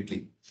அக்யூரேட்லி.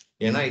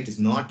 ஏன்னா it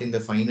is not in the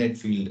finite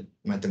field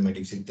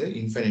mathematics, இது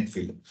இன்ஃபைனைட்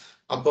ஃபீல்டு.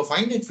 அப்போ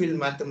ஃபைனைட் ஃபீல்டு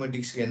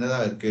மேத்தமெட்டிக்ஸ்க்கு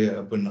என்னதான் இருக்கு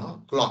அப்படின்னா,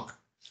 கிளாக்.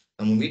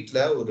 நம்ம வீட்டுல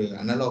ஒரு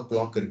அனலாக்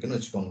கிளாக் இருக்குன்னு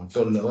வச்சுக்கோங்க,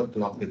 12 hour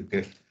கிளாக்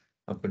இருக்கு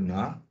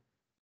அப்படின்னா,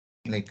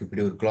 லைக்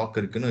இப்படி ஒரு கிளாக்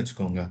இருக்குன்னு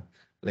வச்சுக்கோங்க,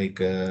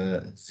 லைக்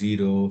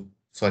 0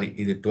 சாரி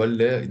இது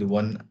 12, இது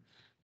 1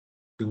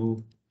 2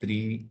 3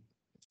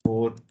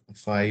 4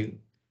 5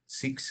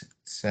 6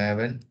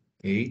 7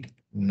 8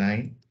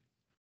 9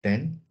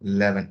 10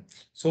 11.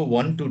 ஸோ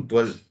 1 to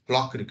 12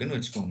 கிளாக் இருக்குன்னு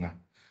வச்சுக்கோங்க.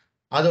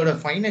 அதோட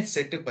ஃபைனைட்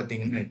செட்டு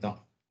பார்த்தீங்கன்னா இதுதான்,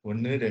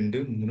 1 2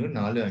 3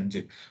 4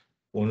 5.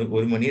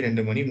 1 மணி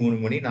 2 மணி 3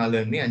 மணி 4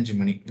 மணி 5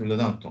 மணி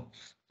இவ்வளவுதான் அர்த்தம்.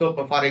 ஸோ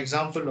இப்போ ஃபார்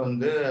எக்ஸாம்பிள்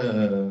வந்து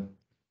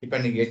இப்போ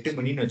இன்னைக்கு 8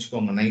 மணின்னு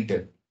வச்சுக்கோங்க நைட்டு,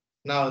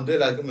 நான் வந்து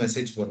எல்லாருக்கும்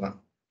மெசேஜ் போடுறேன்,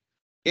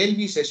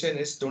 கேள்வி session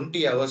is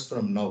 20 hours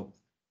from now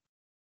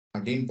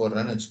அப்படின்னு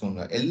போடுறேன்னு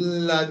வச்சுக்கோங்க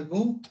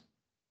எல்லாருக்கும்.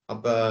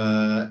 அப்ப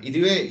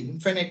இதுவே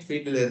இன்ஃபைனைட்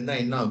ஃபீல்டுல இருந்தா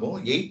என்ன ஆகும்,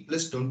 8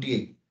 +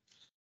 28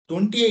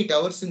 28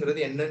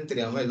 ஹவர்ஸ்ங்கிறது என்னன்னு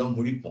தெரியாம எல்லாம்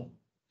முடிப்போம்.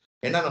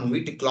 ஏன்னா நம்ம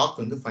வீட்டு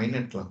கிளாக் வந்து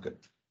ஃபைனைட் கிளாக்.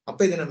 அப்ப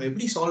இதை நம்ம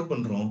எப்படி சால்வ்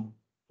பண்றோம்,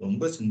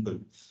 ரொம்ப சிம்பிள்.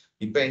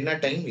 இப்ப என்ன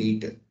டைம்,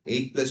 8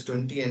 +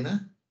 20 என்ன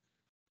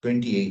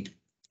 28.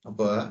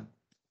 அப்ப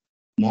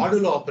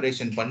மாடுலோ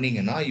ஆபரேஷன்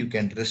பண்ணீங்கன்னா you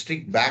can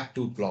restrict back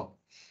to clock.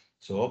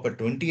 So அப்போ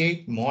 28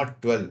 mod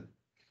 12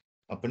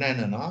 அப்படின்னா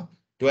என்னன்னா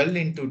 12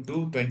 into 2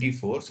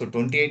 24. So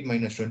 28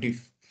 minus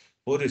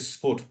 24 is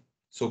 4.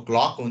 So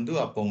clock வந்து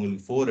அப்போ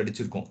உங்களுக்கு 4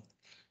 அடிச்சிருக்கும்.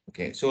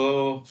 Okay so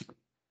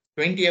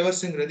 20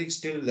 ஹவர்ஸ்ங்கிறது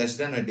still less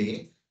than அ டே.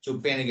 ஸோ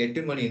இப்போ எனக்கு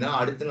 8 மணினா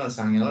அடுத்த நாள்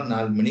சாயங்காலம்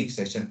 4 மணிக்கு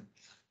செஷன்.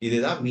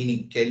 இதுதான்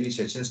மீனிங் கேள்வி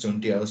செஷன்ஸ்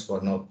 20 hours for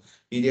now.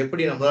 இது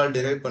எப்படி நம்மளால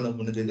டிரைவ் பண்ண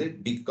முடிஞ்சது?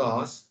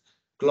 Because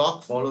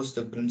clock follows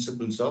the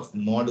principles of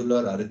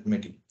modular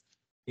arithmetic.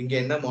 இங்க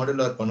என்ன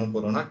மாடுலர் பண்ண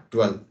போறோம்னா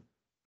 12.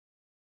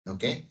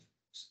 ஓகே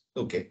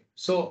ஓகே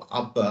ஸோ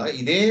அப்ப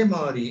இதே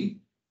மாதிரி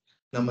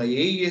நம்ம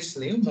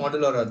ஏஇஎஸ்லயும்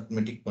மாடுலர்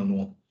அரித்மெட்டிக்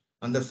பண்ணுவோம்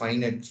அந்த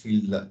ஃபைனைட்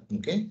ஃபீல்ட்ல.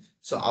 ஓகே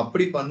ஸோ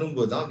அப்படி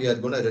பண்ணும்போது தான் we are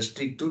going to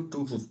restrict to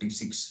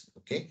 256.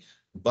 Okay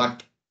but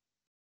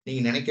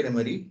நீங்க நினைக்கிற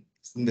மாதிரி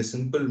இந்த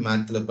சிம்பிள்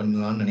மேத்ல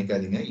பண்ணலாம்னு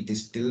நினைக்காதீங்க. It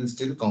is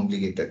still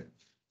complicated.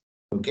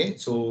 Okay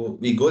so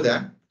we go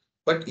that.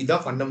 But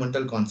இதான்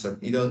ஃபண்டமெண்டல்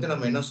கான்செப்ட். இதை வந்து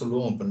நம்ம என்ன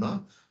சொல்லுவோம் அப்படின்னா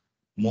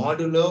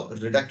மாடுலோ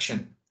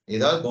ரிடக்ஷன்.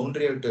 ஏதாவது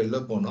பவுண்டரி விட்டு வெளில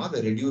போனா அதை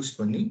ரெடியூஸ்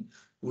பண்ணி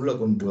உள்ள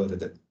கொண்டு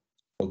வருது.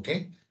 ஓகே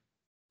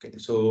ஓகே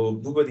ஸோ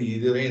பூபதி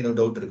இதுவே என்ன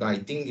டவுட் இருக்கா? I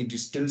think it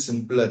is still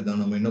simpler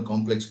தான். நம்ம இன்னும்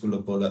காம்ப்ளெக்ஸ்குள்ள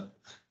போல,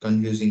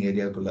 கன்ஃபியூசிங்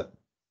ஏரியாக்குள்ள.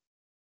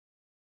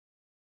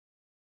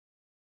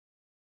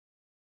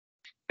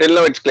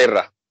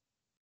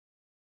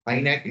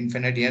 ஃபைனைட்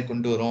இன்ஃபினைட் ஏன்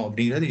கொண்டு வரோம்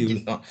அப்படிங்கிறது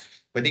இவ்வளவுதான்.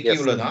 இப்போதைக்கு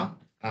இவ்வளவுதான்.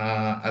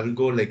 I will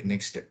go like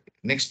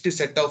next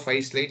set of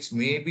 5 slides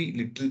may be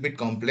little bit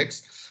complex,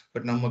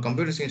 but நம்ம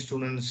computer science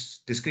students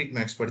discrete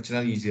maths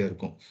படிச்சனால ஈஸியா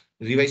இருக்கும்,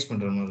 ரிவைஸ்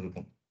பண்ற மாதிரி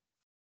இருக்கும்.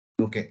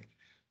 ஓகே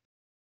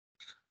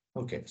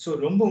ஓகே ஸோ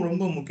ரொம்ப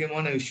ரொம்ப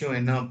முக்கியமான விஷயம்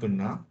என்ன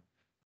அப்படின்னா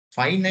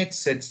ஃபைனைட்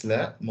செட்ஸ்ல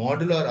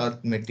மாடுலர்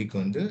அரித்மெட்டிக்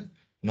வந்து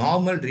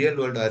நார்மல் ரியல்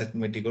வேர்ல்டு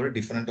அரித்மெட்டிக்கோட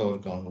டிஃப்ரெண்டா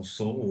ஒர்க் ஆகணும்.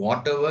 So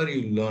what ever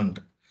you learnt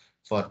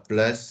for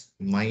plus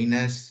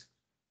minus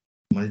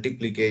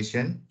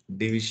multiplication,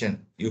 division,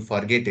 you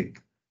forget it.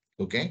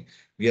 Okay,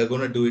 we are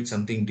going to do it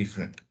something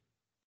different.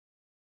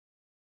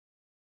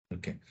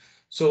 Okay,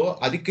 so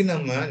அதுக்கு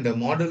நம்ம இந்த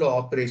modulo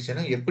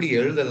ஆபரேஷனை எப்படி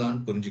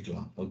எழுதலாம்னு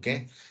புரிஞ்சுக்கலாம். Okay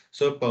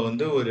so இப்போ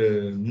வந்து ஒரு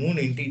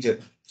 3 integer.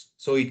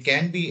 So it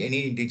can be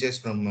any integers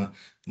from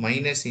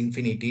minus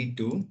infinity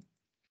to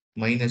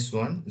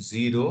 -1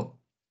 0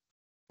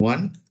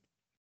 1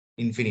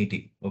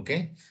 infinity. Okay,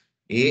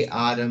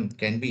 ARM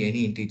can be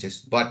any integers,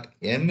 but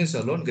M is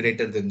alone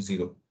greater than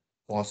 0,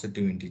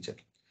 positive integer.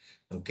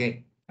 Okay,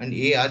 and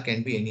AR can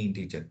be any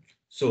integer.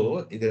 So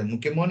இது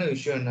முக்கியமான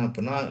விஷயம் என்ன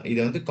அப்படின்னா இதை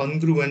வந்து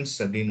congruence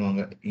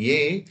அப்படின்னுவாங்க. A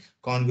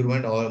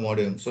congruent or mod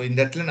M. So இந்த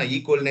இடத்துல நான்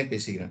ஈக்குவல்னே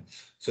பேசிக்கிறேன்.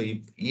 So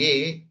if A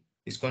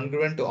is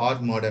congruent to R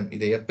mod M,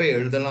 இதை எப்போ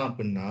எழுதலாம்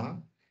அப்படின்னா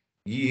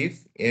if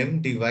M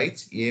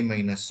divides A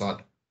minus R.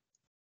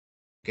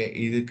 Okay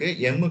இதுக்கு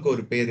எம்முக்கு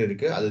ஒரு பேர்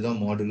இருக்கு, அதுதான்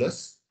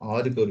மாடுலஸ்.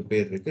 ஆருக்கு ஒரு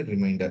பேர் இருக்கு,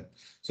 ரிமைண்டர்.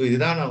 ஸோ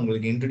இதுதான் நான்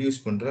உங்களுக்கு இன்ட்ரடியூஸ்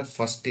பண்ற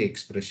ஃபர்ஸ்ட்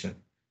எக்ஸ்பிரஷன்.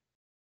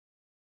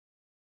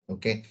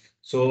 ஓகே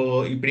ஸோ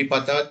இப்படி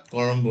பார்த்தா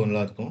குழம்பு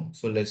நல்லா இருக்கும்.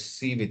 So let's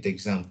see with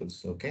examples.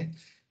 Okay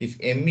if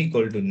M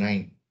equal to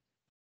 9,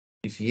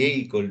 if A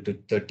equal to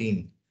 13,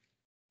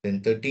 then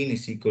 13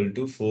 is equal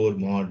to 4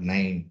 mod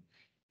 9.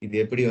 இது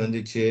எப்படி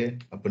வந்துச்சு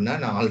அப்படின்னா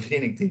நான் ஆல்ரெடி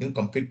எனக்கு தெரியும்,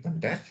 கம்ப்ளீட்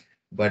பண்ணிட்டேன்.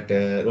 பட்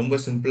ரொம்ப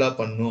சிம்பிளா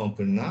பண்ணும்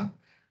அப்படின்னா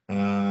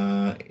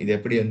இது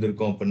எப்படி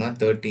வந்திருக்கும் அப்படின்னா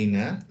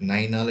 13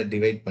 9ஆல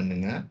டிவைட்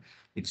பண்ணுங்க,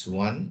 இட்ஸ்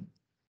 1.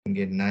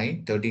 இங்கே 9,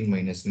 13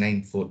 minus 9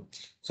 4.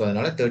 ஸோ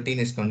அதனால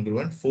 13 இஸ்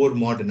congruent 4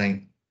 mod 9.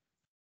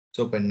 ஸோ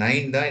இப்போ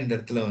 9 தான் இந்த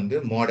இடத்துல வந்து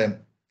மாடர்ன்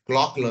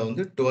கிளாக்ல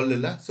வந்து 12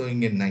 இல்லை. ஸோ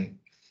இங்கே 9.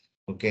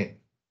 ஓகே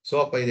ஸோ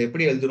அப்போ இதை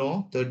எப்படி எழுதுறோம்?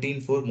 13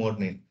 4 mod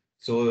 9.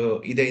 ஸோ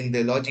இதை இந்த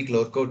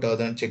லாஜிக்ல ஒர்க் அவுட்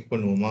ஆகுதான்னு செக்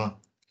பண்ணுவோமா?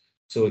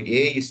 So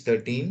A is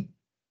 13,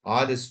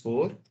 R is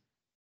 4,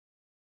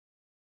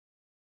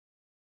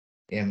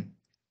 M.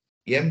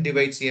 M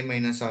divides A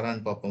minus R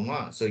ஆன்னு பார்ப்போமா?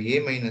 ஸோ A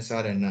minus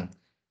R என்ன?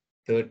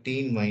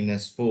 13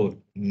 minus 4,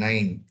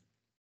 9.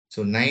 So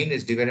 9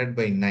 is divided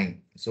by 9.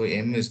 So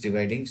M is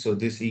dividing. So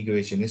this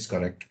equation is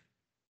correct.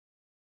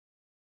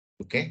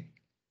 Okay.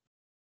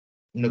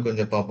 இன்னும்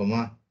கொஞ்சம்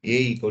பார்ப்போமா? A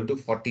equal to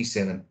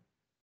 47.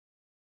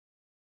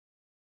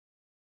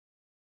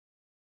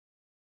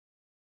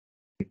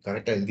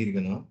 கரெக்டா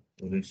எழுதிருக்கணும்.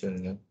 ஒரு நிமிஷம்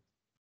இருங்க.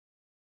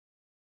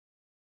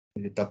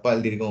 இது தப்பா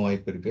எழுதிருக்க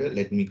வாய்ப்பு இருக்கு.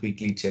 Let me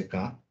quickly check.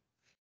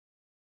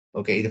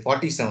 Okay இது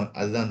 47,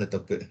 அதுதான் அந்த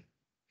தப்பு.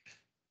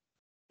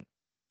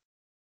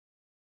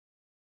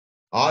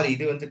 ஆர்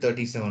இது வந்து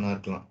 37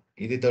 இருக்கலாம்.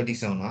 இது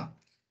 37.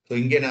 ஸோ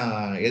இங்கே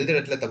நான் எழுதுற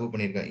இடத்துல தப்பு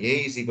பண்ணியிருக்கேன். A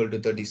is equal to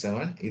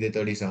 37, இது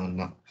 37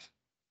 தான்.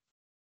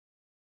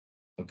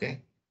 ஓகே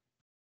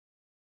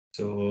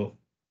ஸோ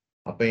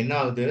அப்போ என்ன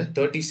ஆகுது?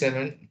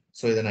 37.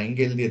 ஸோ இதை நான்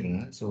இங்கே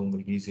எழுதிருங்க. ஸோ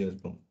உங்களுக்கு ஈஸியாக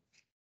இருக்கும்.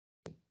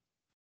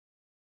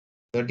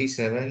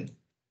 37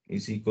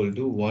 is equal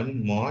to 1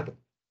 mod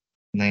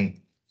 9.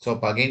 So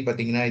அப்போ அகைன்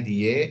பார்த்தீங்கன்னா இது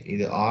A,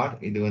 இது R,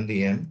 இது வந்து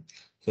M.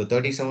 So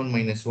 37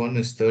 minus 1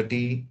 is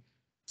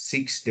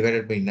 36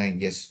 divided by 9.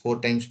 Yes, 4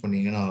 times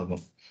பண்ணீங்கன்னா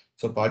ஆகும்.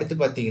 ஸோ இப்போ அடுத்து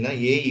பார்த்தீங்கன்னா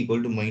A equal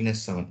to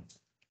 -7.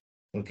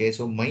 Okay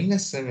so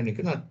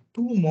 -7க்கு நான்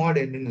 2 mod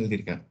என்னன்னு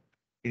எழுதியிருக்கேன்.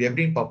 இது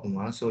எப்படின்னு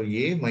பார்ப்போமா? So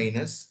A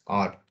minus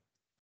R.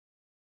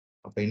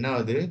 அப்போ என்ன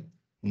ஆகுது?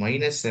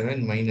 -7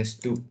 -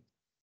 2.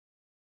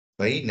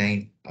 by 9.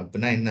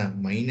 அப்படின்னா என்ன?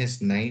 minus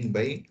 9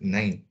 by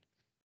 9.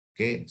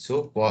 Okay, so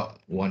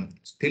 1.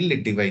 Still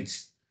it divides.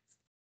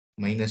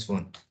 minus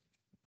 1.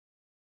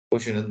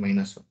 Quotient is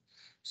minus 1.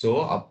 So,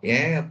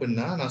 ஏன்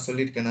அப்படின்னா நான்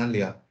சொல்லியிருக்கேனா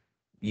இல்லையா?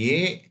 A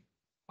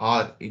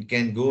or it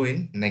can go in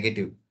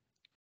negative.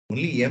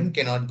 Only M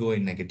cannot go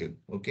in negative.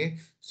 Okay,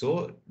 so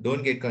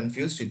don't get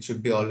confused. It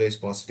should be always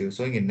positive.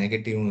 So இங்க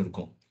நெகட்டிவும்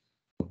இருக்கும்.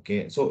 Okay,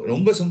 so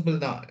ரொம்ப simple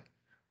தான்.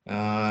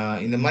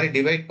 இந்த மாதிரி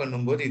டிவைட்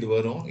பண்ணும்போது இது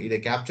வரும். இதை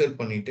கேப்சர்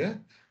பண்ணிட்டு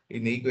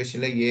இந்த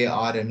ஈக்குவேஷன்ல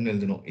ஏஆர்எம்னு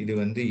எழுதணும். இது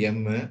வந்து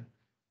எம்,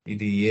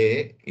 இது ஏ,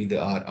 இது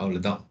ஆர்,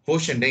 அவ்வளவுதான்.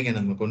 கோஷன்டே இங்க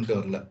நம்ம கொண்டு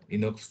வரல,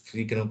 இன்னும்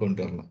சீக்கிரம்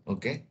கொண்டு வரலாம்.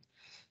 Okay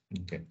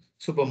okay.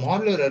 ஸோ இப்போ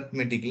மாடுலர்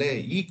அரித்மெட்டிக்ல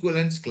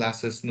ஈக்குவலன்ஸ்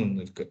கிளாஸஸ்ன்னு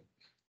ஒன்று இருக்கு.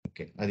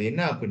 ஓகே, அது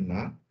என்ன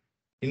அப்படின்னா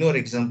இன்னொரு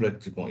example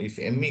எடுத்துக்கோம். If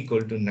m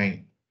equal to 9,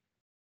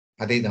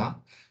 அதே தான்.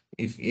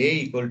 If a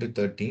equal to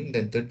 13,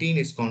 then 13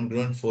 is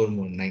congruent 4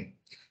 more 9.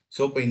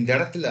 So இப்போ இந்த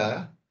இடத்துல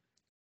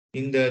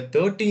இந்த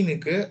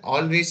 13க்கு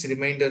always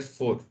reminder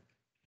 4.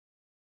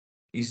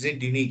 Is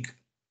it unique?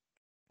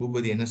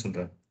 Boopathi என்ன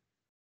சொல்ற?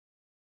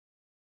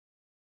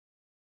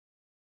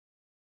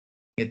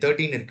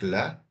 13 இருக்குல்ல,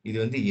 இது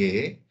வந்து a,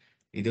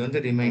 இது வந்து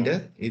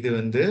ரிமைண்டர், இது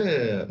வந்து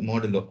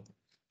மாடுலோ.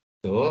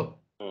 ஸோ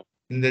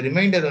இந்த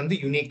ரிமைண்டர் வந்து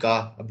யூனிக்கா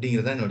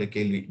அப்படிங்கிறதா என்னோட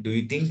கேள்வி. To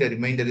you think the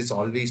reminder is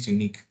always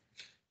unique?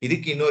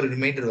 இதுக்கு இன்னொரு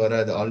ரிமைண்டர்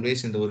வராது,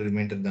 ஆல்வேஸ் இந்த ஒரு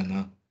ரிமைண்டர்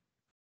தானா?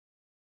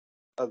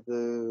 அது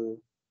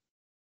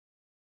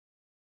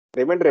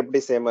ரிமைண்டர் எப்படி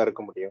சேமா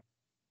இருக்க முடியும்?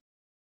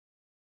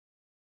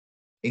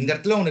 இந்த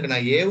இடத்துல உனக்கு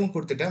நான் ஏவும்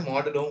கொடுத்துட்டேன்,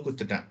 மாடுலோவும்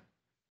கொடுத்துட்டேன்.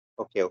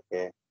 Okay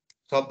okay.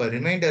 ஸோ அப்போ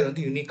ரிமைண்டர்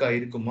வந்து யூனிக்கா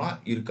இருக்குமா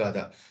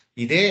இருக்காதா?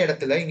 இதே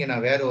இடத்துல இங்க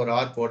நான் வேற ஒரு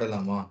ஆர்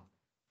போடலாமா,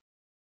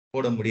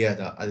 போட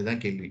முடியாதா?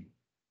 அதுதான் கேள்வி.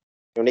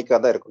 யூனிக்கா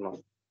தான் இருக்கணும்.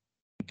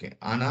 ஓகே,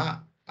 ஆனா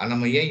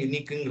நம்ம ஏன்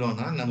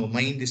யூனிக்குங்கிறோம்னா நம்ம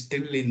மைண்ட்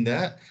ஸ்டில் இந்த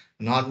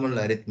normal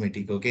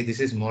arithmetic. Okay,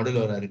 this is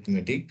modular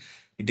arithmetic.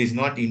 It is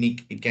not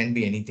unique, it can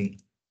be anything.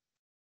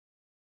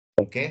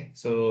 Okay,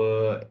 so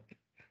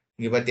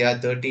இங்க பாத்தியா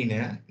 13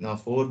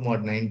 நான் 4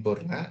 mod 9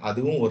 போடுறேன்,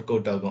 அதுவும் ஒர்க்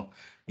அவுட் ஆகும்.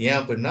 ஏன்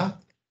அப்படின்னா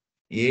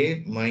a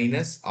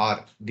minus r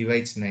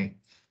divides 9.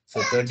 So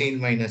 13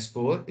 minus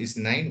 4 is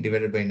 9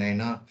 divided by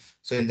 9.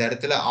 So இந்த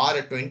இடத்துல r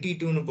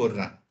 22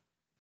 போடுறேன்.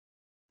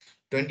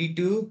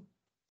 22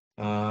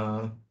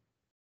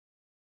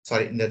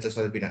 sorry, இந்த இடத்துல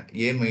சொல்லிட்டேன்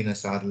a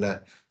minus r ல.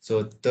 So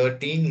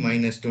 13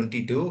 minus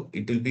 22,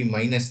 it will be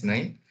minus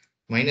 9.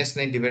 Minus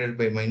 9 divided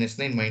by minus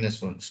 9, minus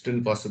 1. Still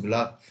possible.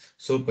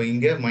 So இப்போ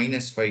இங்க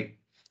minus 5.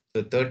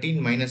 So 13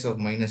 minus of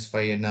minus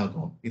 5 என்ன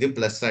ஆகும்? இது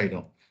plus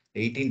ஆயிடும்.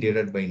 18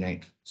 divided by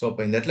 9. So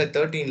அப்போ இந்த இடத்துல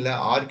 13ல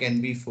r can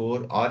be 4,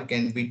 r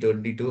can be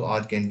 22,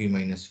 r can be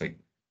minus 5.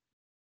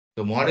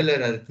 So modular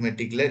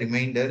arithmeticல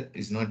remainder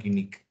is not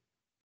unique.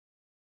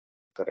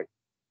 Correct.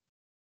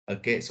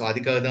 Okay, so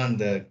அதுக்காக தான்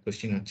அந்த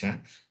கொஸ்டின் வச்சேன்.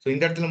 ஸோ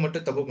இந்த இடத்துல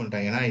மட்டும் தப்பு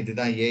பண்ணிட்டேன், ஏன்னா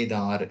இதுதான் a,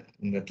 இதான் r.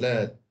 இந்த இடத்துல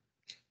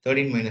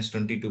 13 minus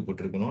 22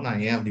 போட்டிருக்கணும்.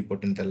 நான் ஏன் அப்படி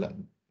போட்டேன்னு தெரியல.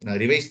 நான்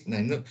ரிவைஸ்,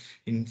 நான் இன்னும்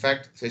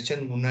இன்ஃபேக்ட்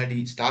செஷன் முன்னாடி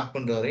ஸ்டார்ட்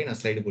பண்ற வரை நான்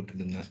ஸ்லைடு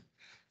போட்டுட்டு இருந்தேன்.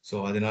 ஸோ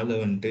அதனால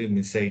வந்துட்டு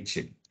மிஸ்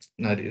ஆயிடுச்சு.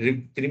 நான்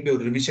திரும்பி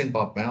ஒரு ரிவிஷன்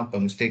பார்ப்பேன், அப்போ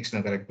மிஸ்டேக்ஸ்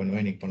நான் கரெக்ட்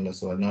பண்ணுவேன், இன்னைக்கு பண்ணல.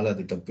 ஸோ அதனால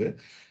அது தப்பு.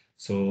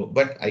 So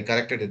but I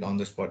corrected it on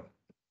the spot.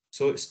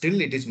 So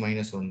still it is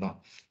minus 1 தான்.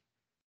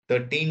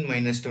 13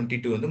 minus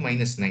 22 வந்து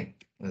minus 9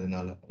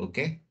 அதனால.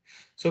 ஓகே,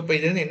 ஸோ இப்போ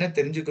இதுல இருந்து என்ன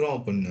தெரிஞ்சுக்கிறோம்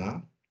அப்படின்னா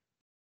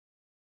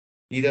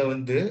இதை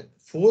வந்து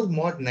 4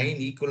 mod 9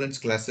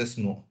 ஈக்குவலன்ஸ்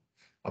கிளாஸஸ்னோ.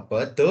 அப்போ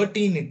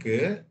 13க்கு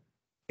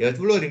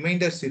எவ்வளோ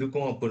ரிமைண்டர்ஸ்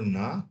இருக்கும்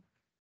அப்படின்னா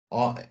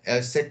a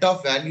set of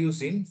values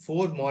in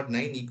 4 mod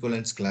 9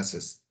 equivalence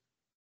classes.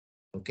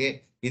 Okay,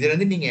 இதுல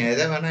இருந்து நீங்க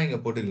எதை வேணா இங்க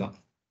போட்டுக்கலாம்.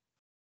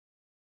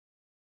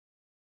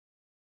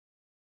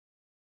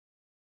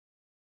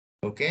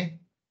 ஓகே,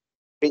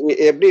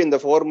 எப்படி இந்த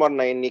 4 mod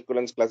 9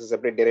 ஈக்குவலன்ஸ் கிளாஸஸ்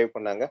எப்படி டிரைவ்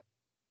பண்ணாங்க?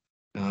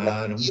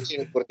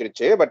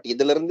 புரிஞ்சிருச்சு, பட்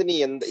இதுல இருந்து நீ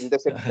இந்த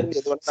செட்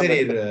சரி,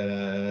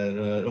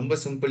 ரொம்ப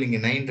சிம்பிள். இங்க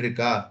 9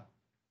 இருக்கா?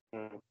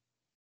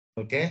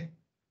 ஓகே,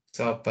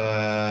 சோ அப்ப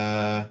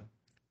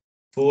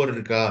 4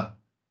 இருக்கா?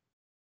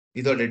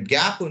 இதோட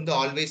கேப் வந்து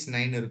ஆல்வேஸ்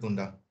 9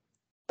 இருக்கும்டா.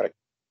 Correct,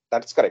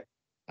 that's correct.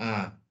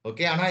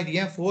 ஓகே, ஆனா இது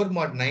ஏன் 4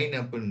 mod 9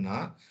 அப்படின்னா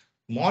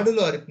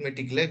modular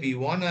arithmeticல we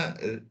want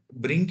to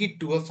bring it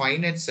to a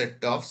finite set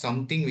of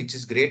something which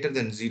is greater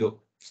than 0.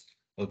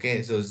 okay,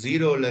 so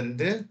 0 ல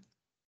இருந்து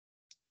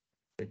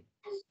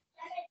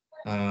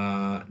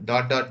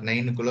dot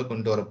 9 குள்ள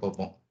கொண்டு வர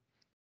போறோம்,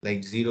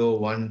 like 0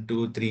 1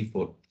 2 3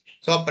 4.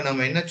 சோ அப்ப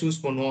நம்ம என்ன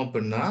சூஸ் பண்ணுவோம்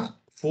அப்படின்னா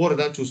 4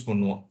 தான் சூஸ்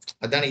பண்ணுவோம்,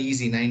 அதானே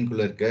ஈஸி. 9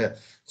 குள்ள இருக்கு.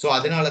 சோ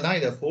அதனால தான்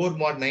இத 4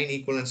 mod 9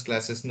 equivalence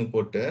classes-னு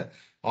போட்டு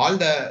all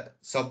the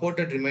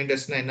supported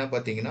remainders-னா என்ன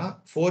பாத்தீங்கன்னா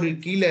 4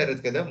 கீழ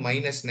இருக்கத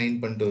 -9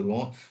 பண்ணிட்டு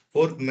வருவோம்,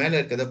 4 மேல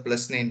இருக்கத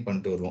 +9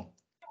 பண்ணிட்டு வருவோம்.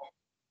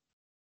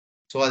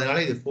 சோ அதனால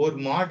இது 4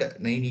 mod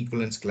 9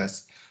 equivalence class.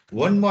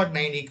 1 mod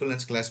 9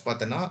 equivalence class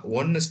பார்த்தனா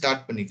 1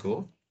 ஸ்டார்ட் பண்ணிக்கோ,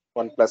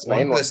 1 +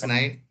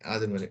 9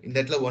 அது மாதிரி. இந்த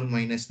இடத்துல 1 -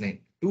 9.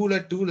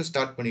 2ல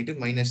ஸ்டார்ட் பண்ணிட்டு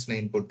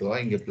 -9 போட்டு வா,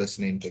 இங்க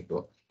 +9 போட்டு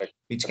வா,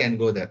 which can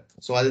go there.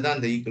 So அதுதான்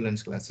அந்த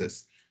equivalence classes.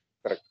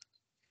 கரெக்ட்.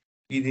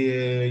 இது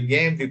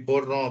ஏன் இப்படி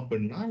போடுறோம்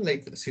அப்படின்னா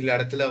லைக் சில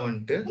இடத்துல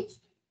வந்துட்டு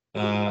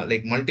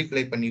லைக்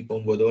மல்டிப்ளை பண்ணி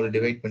போகும்போதோ இல்லை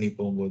டிவைட் பண்ணி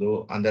போகும்போதோ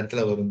அந்த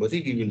இடத்துல வரும்போது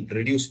we will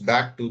reduce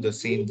back to the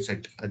same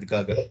set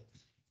அதுக்காக.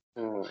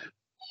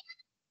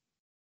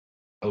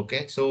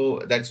 Okay, so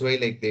that's why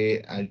like they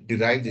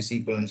derive this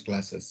equivalence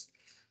classes.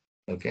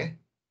 Okay,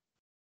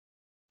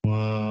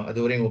 அது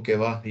வரையும்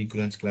ஓகேவா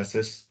equivalence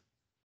classes?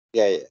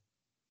 Yeah.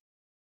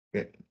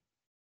 Okay.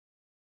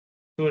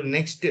 So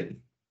next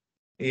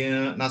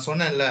நான்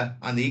சொன்னேன்ல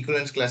அந்த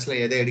ஈக்குவலன்ஸ் கிளாஸ்ல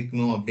எதை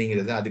எடுக்கணும்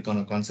அப்படிங்கிறது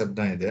அதுக்கான கான்செப்ட்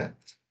தான் இது.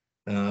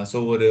 ஸோ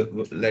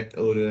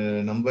ஒரு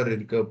நம்பர்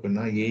இருக்கு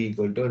அப்படின்னா ஏ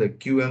ஈக்குவல் டு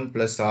QM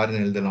பிளஸ்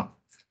ஆர்னு எழுதலாம்.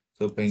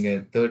 ஸோ இப்போ இங்க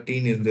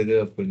 13 இருந்தது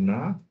அப்படின்னா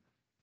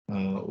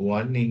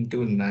 1 into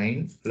 9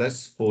 plus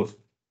 4.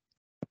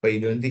 அப்ப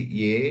இது வந்து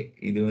ஏ,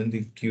 இது வந்து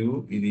Q,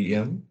 இது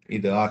M,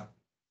 இது R.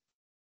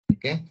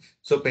 ஓகே,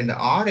 ஸோ இப்போ இந்த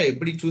R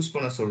எப்படி சூஸ்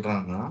பண்ண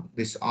சொல்றாங்கன்னா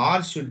this R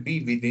should be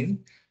within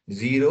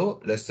 0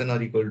 less than or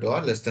equal to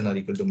or less than or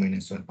equal to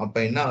 -1. அப்ப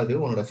என்ன ஆகுது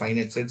உன்னோட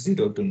ஃபைனைட் செட்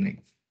 0 to 9.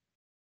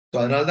 ஸோ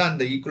அதனால தான்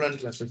அந்த ஈக்குவலன்ட்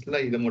கிளாஸஸ்ல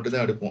இதை மட்டும்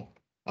தான் எடுப்போம்.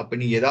 அப்ப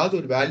நீ ஏதாவது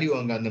ஒரு வேல்யூ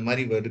அங்க அந்த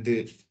மாதிரி வருது,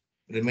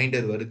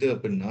 ரிமைண்டர் வருது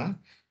அப்படின்னா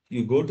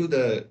you go to the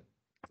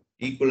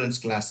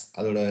equivalence class,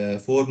 அதோட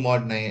 4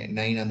 mod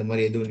 9 அந்த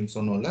மாதிரி எதுவும் நீ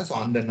சொன்னோம்ல, ஸோ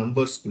அந்த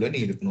நம்பர்ஸ்குள்ள நீ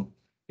இருக்கணும்,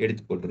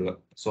 எடுத்து போட்டுருவ.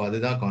 ஸோ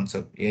அதுதான்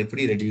கான்செப்ட்,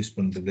 எப்படி ரெடியூஸ்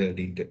பண்றது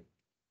அப்படின்ட்டு.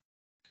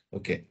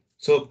 ஓகே,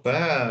 ஸோ இப்போ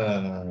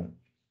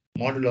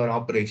மாடுலர்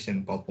ஆப்ரேஷன்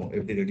பார்ப்போம்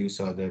எப்படி ரெடியூஸ்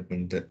ஆகுது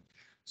அப்படின்ட்டு.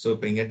 ஸோ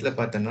இப்போ இங்க இடத்துல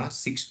பார்த்தோன்னா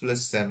 6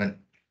 + 7.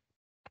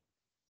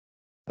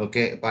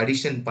 ஓகே, இப்போ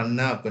அடிஷன் பண்ண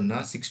அப்படின்னா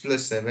 6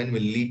 + 7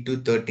 will lead to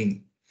 13.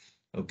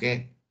 Okay,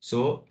 so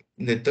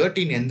இந்த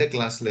 13 எந்த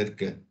கிளாஸ்ல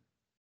இருக்கு?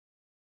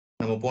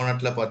 நம்ம போன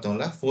இடத்துல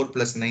பார்த்தோம்ல 4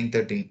 + 9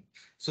 13.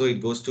 So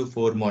it goes to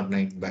 4 mod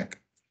 9 back.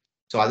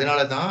 So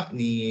அதனால தான்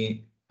நீ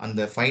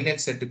அந்த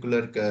ஃபைனைட் செட்டுக்குள்ள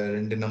இருக்க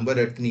 2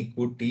 நம்பர் எடுத்து நீ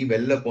கூட்டி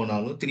வெளில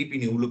போனாலும்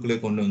திருப்பி நீ உள்ளுக்குள்ளே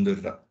கொண்டு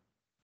வந்துடுற.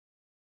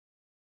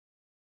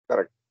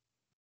 கரெக்ட்.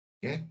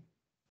 ஓகே,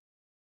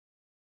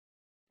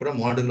 அப்புறம்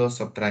மாடுலோ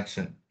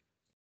சப்ட்ராக்ஷன்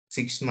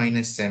 6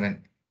 - 7.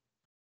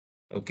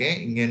 ஓகே,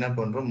 இங்க என்ன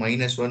பண்றோம்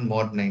 -1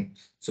 mod 9.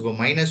 ஸோ இப்போ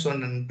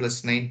 -1 +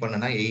 9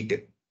 பண்ணனா 8.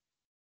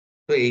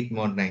 So 8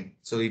 mod 9.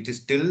 So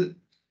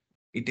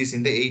it is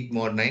in the 8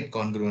 mod 9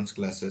 congruence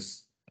classes.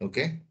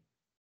 Okay,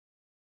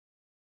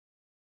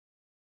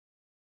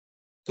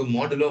 so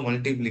modulo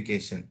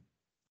multiplication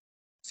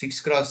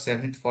 6 ×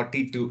 7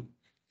 42.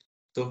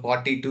 so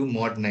 42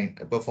 mod 9.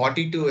 இப்போ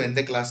 42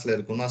 எந்த கிளாஸ்ல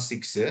இருக்கும்னா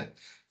 6.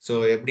 ஸோ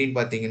எப்படின்னு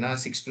பார்த்தீங்கன்னா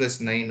 6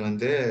 + 9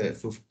 வந்து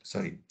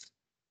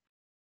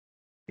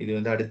இது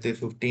வந்து அடுத்து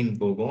 15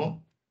 போகும்,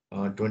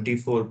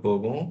 24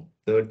 போகும்,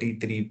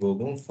 33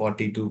 போகும்,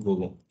 42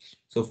 போகும்.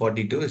 So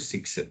 42 is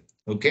 6.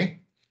 Okay,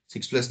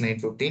 6 + 9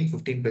 15,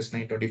 15 +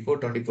 9 24,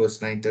 24 +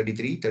 9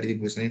 33,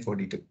 33 + 9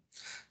 42.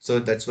 So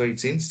that's why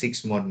it's in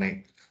 6 mod 9.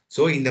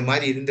 So இந்த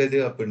மாதிரி இருந்தது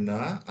அப்படின்னா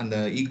அந்த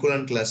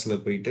ஈக்குவலன்ட் கிளாஸ்ல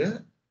போயிட்டு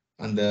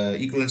அந்த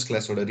ஈக்குவலன்ஸ்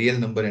கிளாஸோட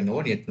ரியல் நம்பர்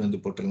என்னவோ எடுத்து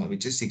வந்து போட்டுடலாம்,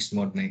 which is 6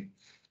 mod 9.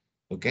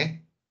 Okay,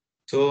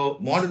 so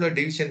modular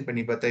division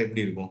பண்ணி பார்த்தா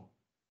எப்படி இருக்கும்?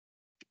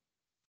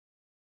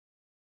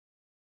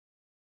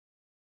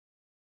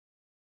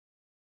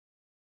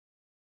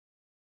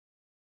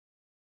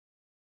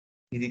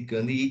 இதுக்கு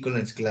வந்து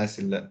ஈக்குவலன்ஸ் கிளாஸ்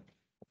இல்ல,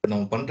 இப்போ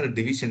நம்ம பண்ற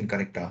டிவிஷன்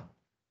கரெக்டா?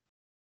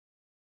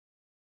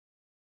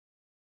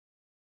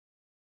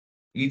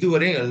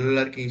 இதுவரை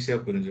எல்லாருக்கும் ஈஸியா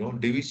புரிஞ்சிடும்.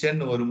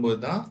 டிவிஷன் வரும்போது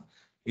தான்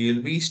you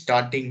will be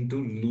starting to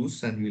lose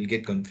and you will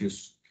get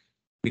confused,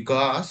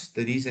 because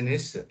the reason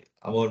is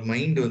our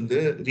mind வந்து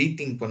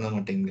ரீதிங்க் பண்ண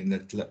மாட்டேங்குது இந்த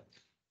இடத்துல.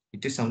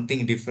 it is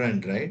something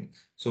different, right?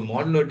 so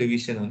modular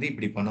division வந்து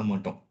இப்படி பண்ண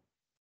மாட்டோம்.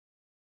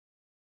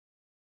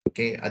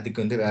 ஓகே,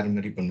 அதுக்கு வந்து வேற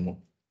மாதிரி பண்ணுவோம்.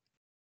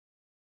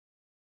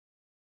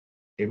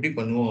 எப்படி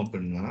பண்ணுவோம்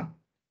அப்படின்னா,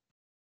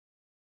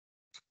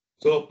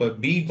 ஸோ இப்போ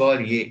B bar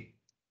A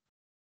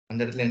அந்த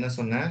இடத்துல என்ன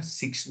சொன்ன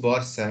 6 bar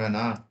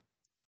 7.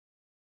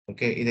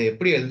 ஓகே, இதை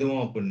எப்படி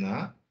எழுதுவோம் அப்படின்னா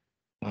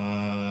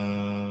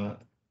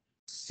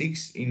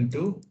 6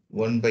 ×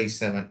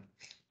 1/7.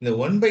 இந்த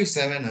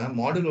 1/7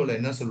 மாடுலோல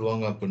என்ன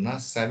சொல்லுவாங்க அப்படின்னா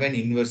 7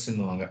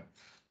 இன்வெர்ஸ்னுவாங்க.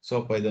 ஸோ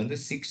அப்போ இது வந்து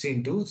 6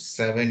 ×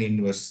 7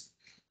 inverse.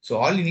 So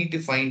all you need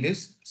to find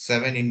is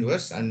 7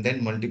 inverse and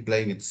then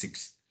multiply with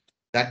 6.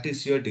 That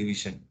is your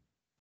division.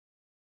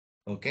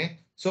 Okay,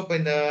 so இப்போ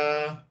இந்த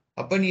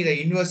அப்போ நீ இதை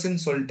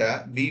இன்வெர்ஸ்ன்னு சொல்லிட்ட,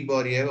 B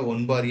bar A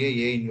 1 bar A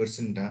A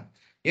இன்வெர்ஸ்ன்ட்ட.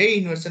 A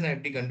inverse நான்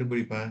எப்படி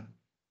கண்டுபிடிப்பேன்?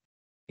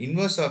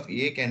 Inverse of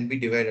A can be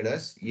divided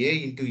as A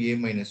into A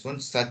 - 1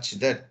 such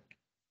that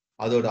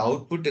அதோட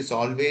output is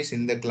always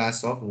in the class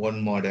of 1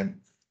 mod m.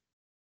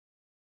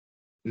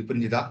 இது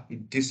புரிஞ்சுதா?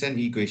 It is an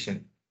equation.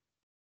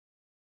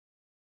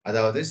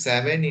 அதாவது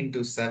 7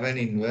 × 7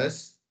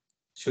 inverse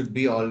should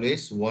be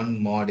always 1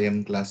 mod m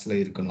கிளாஸ்ல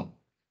இருக்கணும்.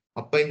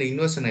 அப்ப இந்த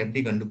inverse நான்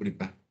எப்படி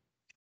கண்டுபிடிப்பேன்?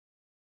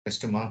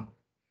 கஷ்டமா?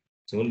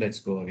 So let's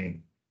go again.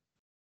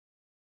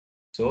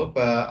 So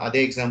இப்போ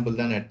அதே எக்ஸாம்பிள்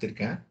தான் நான்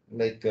எடுத்திருக்கேன்.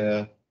 லைக்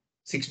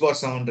 6 bar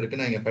 7 இருக்கு,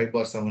 நான் இங்க 5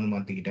 bar 7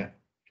 மாத்திக்கிட்டேன்.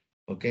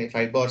 Okay,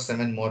 5 bar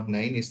 7 mod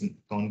 9 is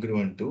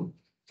congruent to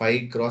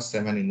 5 ×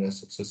 7 inverse.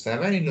 So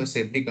 7 inverse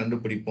எப்படி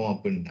கண்டுபிடிப்போம்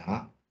அப்படின்னா,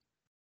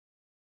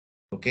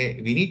 okay,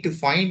 we need to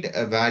find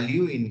a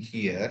value in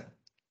here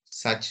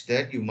such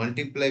that you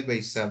multiply by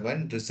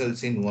 7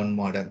 results in one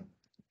model.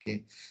 Okay.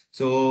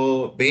 So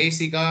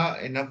basically,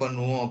 என்ன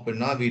பண்ணுவோம்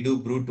அப்படின்னா we do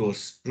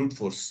brute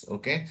force.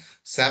 Okay.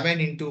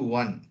 7 into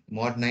 1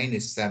 mod 9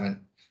 is 7.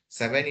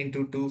 7 into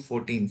 2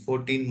 14.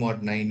 14 mod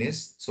 9 is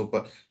so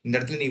இந்த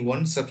இடத்துல நீ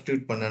 1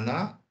 substitute பண்ணனா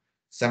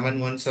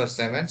 7 ones are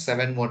 7.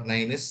 7 mod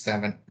 9 is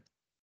 7.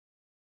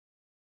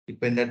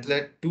 இப்போ இந்த இடத்துல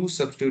 2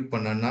 substitute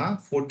பண்ணனா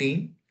 14.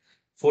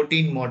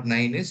 14 mod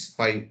 9 is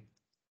 5.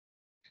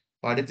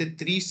 அடுத்து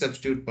 3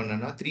 substitute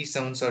பண்ணனா 3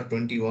 sevens are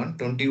 21.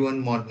 21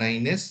 mod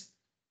 9 is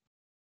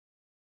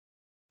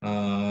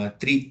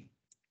 3.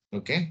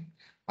 Okay.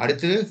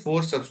 அடுத்து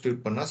 4 substitute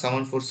பண்ணா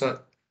 7 4s are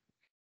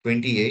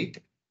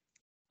 28.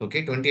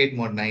 Okay. 28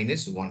 mod 9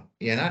 is 1.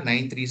 ஏன்னா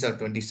 9 3s are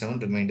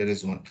 27. Remainder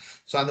is 1.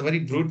 So அந்த மாதிரி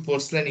brute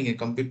forceல நீங்க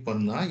compute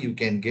பண்ணா you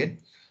can get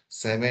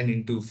 7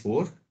 into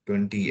 4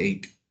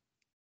 28.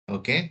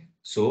 Okay.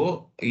 So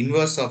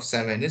inverse of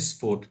 7 is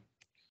 4.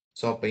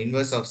 So அப்ப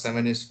inverse of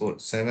 7 is 4.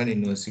 7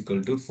 inverse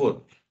equal to 4.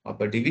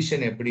 அப்ப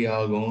division எப்படி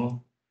ஆகும்?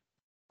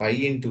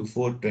 5 into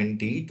 4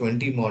 20.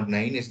 20 mod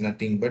 9 is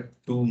nothing but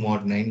 2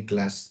 mod 9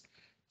 class.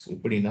 So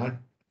இப்படினா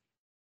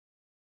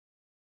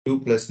 2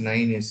 plus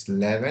 9 is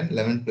 11.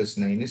 11 plus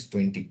 9 is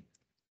 20.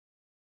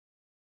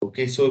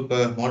 Okay, so இப்ப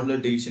modular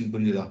division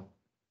புரிஞ்சுதா?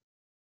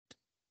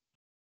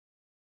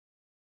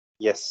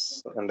 Yes,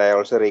 and I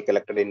also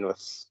recollected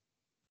inverse.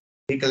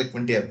 Recollect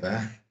பண்ணிட்டியா இப்ப?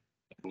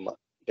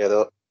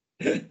 ஏதோ.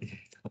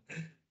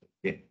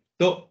 Okay.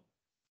 So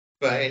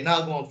இப்ப என்ன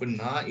ஆகும்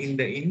அப்படின்னா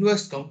இந்த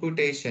இன்வெர்ஸ்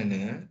கம்ப்யூட்டேஷன்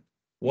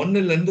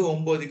 1ல இருந்து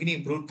 9க்கு நீ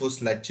brute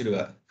forceல அடிச்சிடுவ.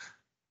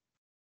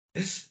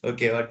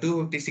 ஓகேவா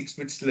 256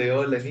 பிட்ஸ்லயோ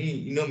இல்ல நீ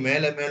இன்னும்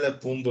மேல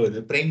போகும்போது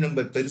பிரைம்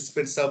நம்பர்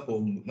பெருசா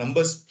போகும்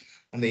நம்பர்ஸ்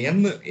அந்த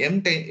எம்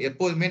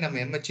எப்போதுமே நம்ம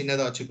எம்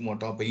சின்னதா வச்சுக்க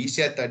மாட்டோம் அப்ப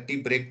ஈஸியா தட்டி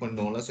பிரேக்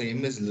பண்ணுவோம்ல so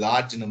M is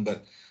large number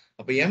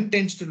அப்ப எம்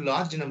டென்ஸ் டு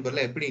லார்ஜ்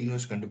நம்பர்ல எப்படி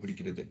இன்வெர்ஸ்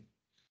கண்டுபிடிக்கிறது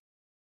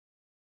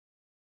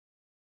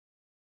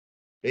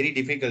வெரி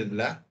டிஃபிகல்ட்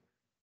இல்ல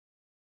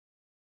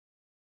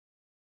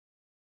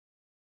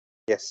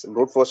எஸ்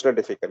brute force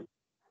difficult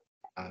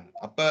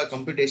அப்ப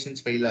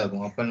கம்ப்யூட்டேஷன்ஸ் ஃபெயில்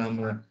ஆகும் அப்ப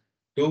நம்ம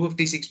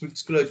 256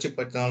 பிட்ஸ்குள்ள வச்சு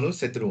பார்த்தாலும்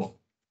செத்துருவோம்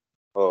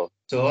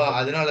so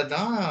அதனால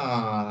தான்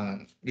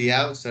we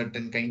have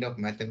certain kind of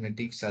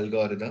mathematics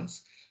algorithms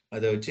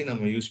அதை வச்சு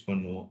நம்ம யூஸ்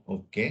பண்ணுவோம்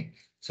okay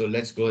so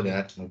let's go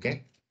there okay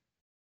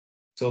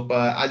so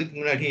இப்ப அதுக்கு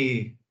முன்னாடி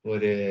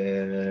ஒரு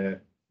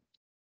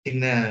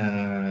சின்ன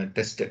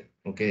டெஸ்ட்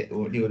ஓகே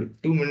நீ ஒரு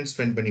 2 minutes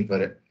ஸ்பெண்ட் பண்ணி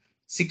பாரு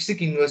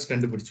 6க்கு இன்வெர்ஸ்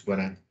கண்டுபிடிச்சு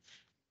பாறேன்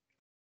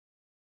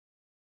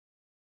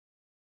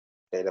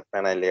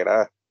இல்லையடா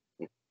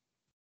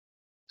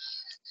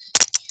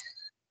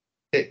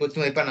சரி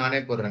கொஞ்சம் இப்ப நானே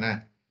போடுறேனே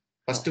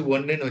ஃபர்ஸ்ட்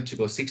 1 ன்னு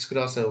வச்சுக்கோ 6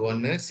 cross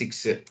 1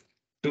 6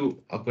 2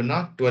 அப்படின்னா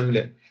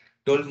 12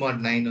 12 mod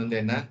 9 வந்து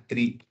என்ன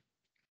 3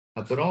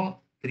 அப்புறம்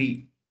 3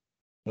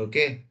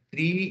 ஓகே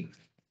 3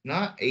 னா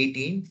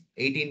 18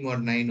 18 mod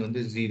 9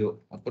 வந்து 0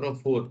 அப்புறம்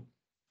 4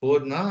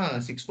 4 னா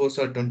 6 4s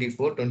are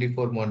 24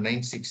 24 mod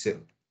 9 6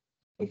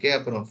 ஓகே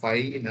அப்புறம்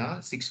 5 னா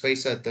 6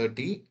 5s are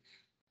 30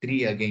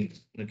 3 again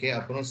ஓகே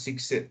அப்புறம்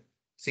 6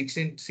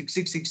 6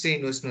 6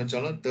 இன்வெர்ஸ்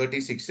வச்சாலும்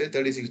 36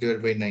 36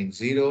 divided by 9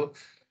 0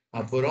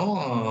 அப்புறம்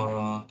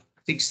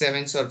 6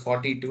 7s are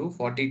 42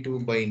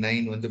 42 by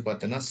 9 வந்து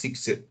பார்த்தோன்னா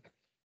 6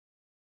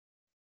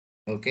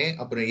 ஓகே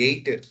அப்புறம்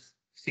 8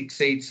 6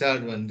 8s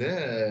are வந்து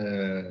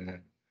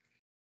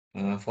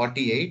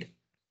 48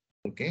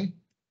 okay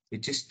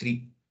which is 3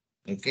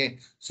 okay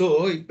so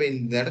இப்போ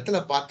இந்த இடத்துல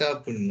பார்த்தா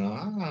அப்படின்னா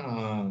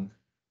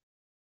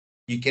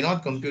you cannot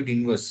compute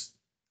inverse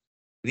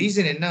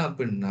reason என்ன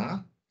அப்படின்னா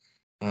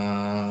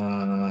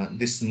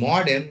this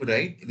mod m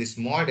right this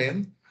mod m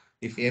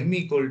if m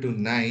equal to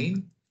 9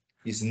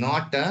 is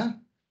not a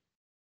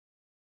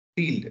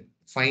field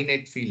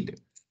finite field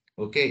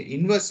okay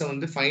inverse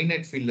வந்து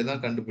finite field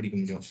தான் கண்டுபிடிக்க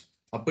முடியும்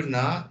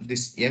அப்படின்னா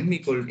this m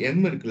equal m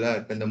இருக்குல்ல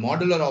இப்ப இந்த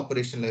மாடுலர்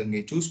ஆபரேஷன்ல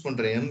நீங்க சூஸ்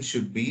பண்ற m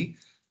should be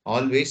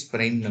always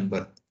prime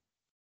number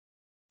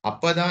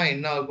அப்பதான்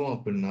என்ன ஆகும்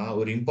அப்படின்னா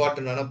ஒரு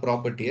இம்பார்ட்டன்டான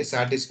ப்ராப்பர்ட்டியை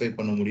சாட்டிஸ்ஃபை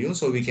பண்ண முடியும்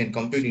so we can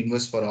compute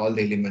inverse for all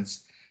the elements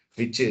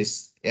which is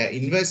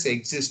inverse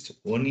exists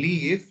only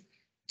if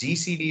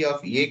GCD of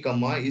a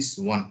comma is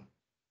 1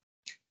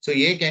 so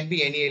a can be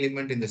any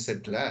element in the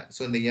setல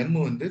so இந்த m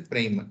வந்து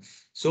prime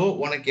so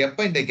உனக்கு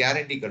எப்ப இந்த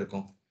guarantee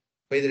கிடைக்கும்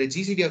இப்ப இதுல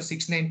GCD of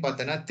 6 9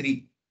 பார்த்தனா 3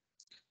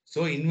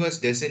 so inverse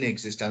doesn't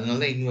exist அதனால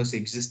தான் inverse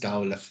exist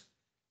ஆகல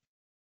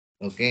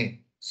okay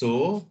so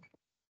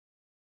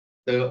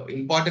the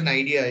important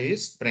idea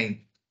is prime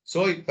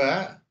so இப்ப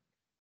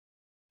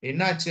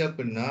என்னாச்சு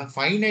அப்படின்னா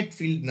ஃபைனைட்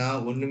ஃபீல்ட்னா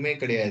ஒண்ணுமே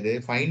கிடையாது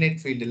ஃபைனைட்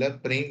ஃபீல்டுல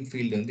பிரைம்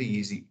ஃபீல்டு வந்து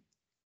easy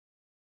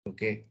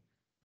okay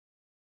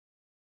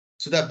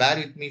Sudha bear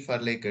with me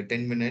for like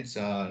 10 minutes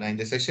நான்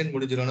இந்த செஷன்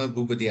முடிஞ்சிடோன்னா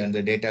பூபதி அந்த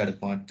டேட்டா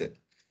எடுப்போம் அடுத்து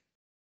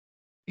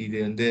இது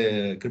வந்து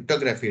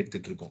கிரிப்டோகிராஃபி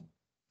எடுத்துட்டு இருக்கோம்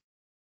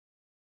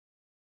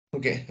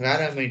ஓகே வேற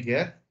அமைட்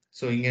ஹியர்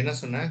ஸோ இங்க என்ன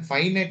சொன்னேன்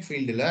ஃபைனைட்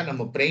ஃபீல்டுல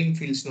நம்ம பிரைம்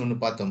ஃபீல்ட்ஸ்னு ஒன்று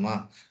பார்த்தோமா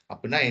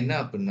அப்படின்னா என்ன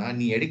அப்படின்னா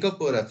நீ எடுக்க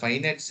போற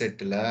ஃபைனைட்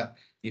செட்ல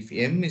if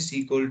m is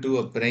equal to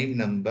a prime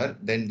number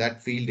then that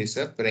field is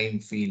a prime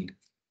field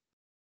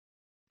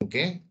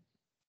okay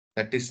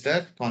That is the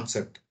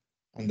concept.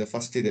 And the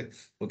first இது.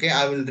 Okay,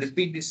 I will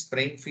repeat this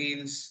prime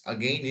fields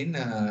again in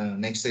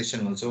next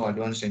session also,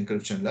 advanced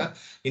encryption.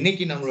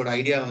 இன்னைக்கு நம்மளோட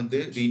idea வந்து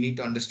we need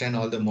to understand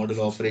all the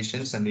modular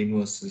operations and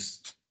inverses.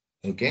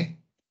 Okay.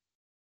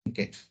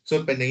 Okay. So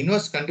இப்போ இந்த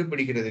inverse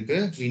கண்டுபிடிக்கிறதுக்கு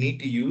we need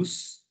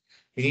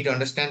to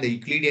understand the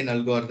Euclidean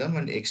algorithm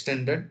and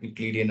extended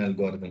Euclidean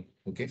algorithm.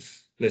 Okay.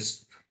 Let's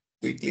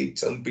quickly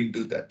jump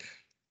into that.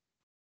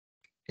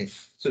 Okay.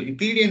 So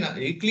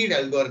Euclid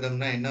algorithm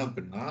என்ன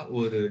அப்படின்னா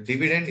ஒரு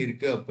dividend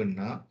இருக்கு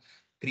அப்படின்னா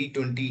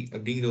 320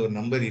 அப்படிங்கிற ஒரு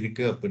நம்பர்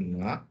இருக்கு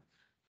அப்படின்னா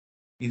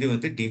இது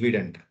வந்து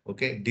டிவிடெண்ட்.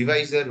 ஓகே,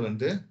 டிவைசர்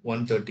வந்து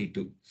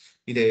 132.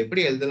 இதை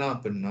எப்படி எழுதலாம்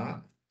அப்படின்னா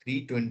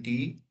 320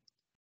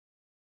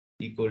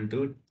 equal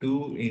to 2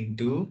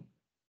 into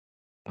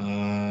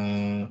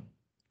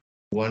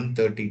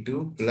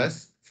 132 plus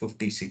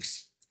 56.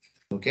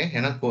 Okay,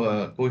 ஏன்னா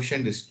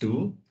quotient is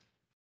 2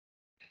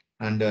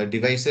 and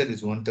divisor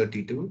is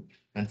 132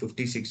 and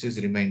 56 is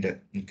remainder.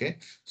 Okay,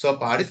 so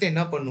அப்ப அடுத்து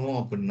என்ன பண்ணுவோம்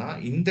அப்படின்னா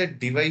இந்த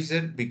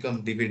divisor become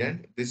dividend,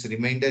 this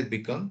remainder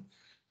become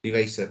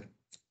divisor.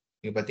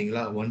 இங்க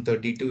பாத்தீங்களா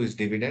 132 is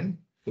dividend,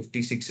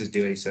 56 is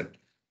divisor.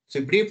 So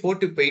இப்படியே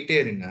போட்டு போயிட்டே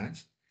இருங்க.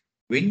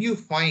 When you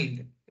find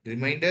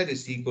remainder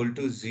is equal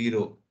to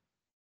 0,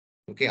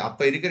 okay, அப்ப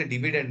இருக்கிற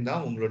dividend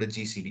தான் உங்களோட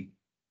GCD.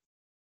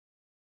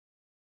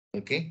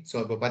 Okay, so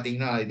அப்ப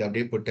பாத்தீங்கன்னா இது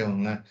அப்படியே போட்டே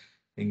வாங்க.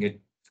 இங்க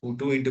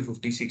 2 into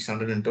 56,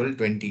 112,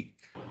 20.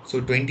 So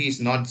 20 is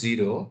not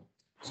 0.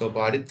 So அப்ப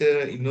அடுத்து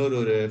இன்னொரு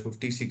ஒரு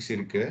 56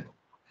 இருக்கு.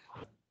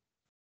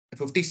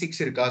 56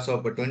 இருக்கா? So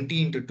அப்ப 20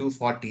 into 2,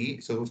 40.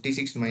 So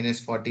 56 minus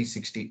 40,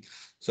 60.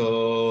 So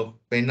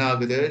இப்ப என்ன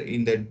ஆகுது?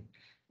 இந்த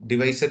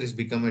divisor is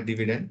become a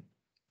dividend.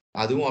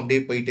 அதுவும்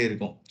அப்படியே போயிட்டே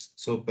இருக்கும்.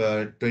 So இப்ப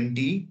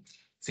 20,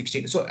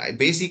 16. So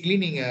basically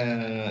நீங்க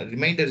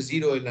remainder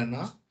 0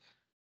 இல்லைன்னா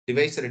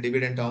divisor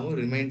dividend ஆகும்,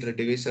 remainder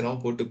divisor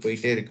ஆகும் போட்டு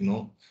போயிட்டே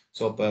இருக்கணும்.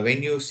 So when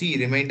you see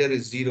remainder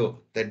is 0,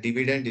 the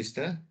dividend is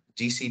the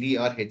GCD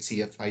or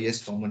HCF,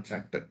 highest common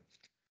factor.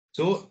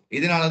 So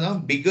இதனாலதான்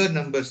bigger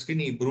numbersக்கு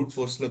நீ brute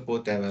forceல போ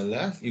தேவையில்ல,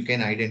 you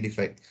can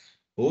identify.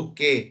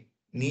 Okay,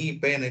 நீ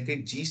இப்ப எனக்கு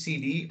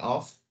GCD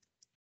of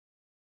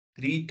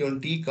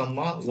 320,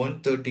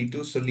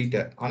 132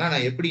 சொல்லிட்ட. ஆனா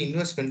நான் எப்படி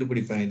இன்வெர்ஸ்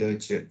கண்டுபிடிப்பேன் இதை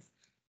வச்சு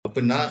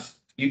அப்படின்னா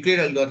Euclid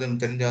algorithm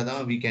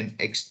தெரிஞ்சாதான்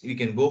we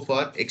can go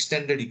for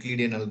extended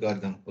Euclidean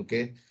algorithm.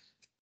 Okay,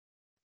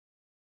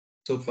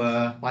 so இப்ப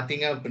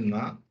பாத்தீங்க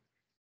அப்படின்னா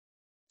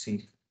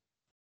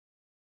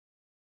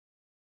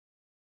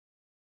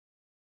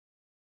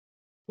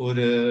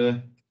ஒரு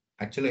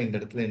ஆக்சுவலா இந்த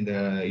இடத்துல இந்த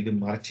இது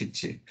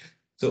மறைச்சிச்சு.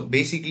 ஸோ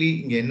பேசிக்லி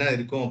இங்க என்ன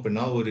இருக்கும்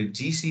அப்படின்னா ஒரு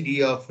ஜிசிடி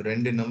ஆஃப்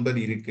ரெண்டு நம்பர்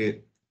இருக்கு,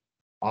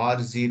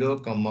 R0,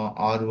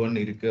 R1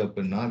 இருக்கு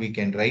அப்படின்னா we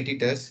can write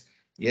it as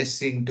S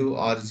into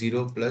R0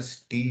 plus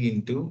T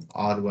into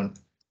R1.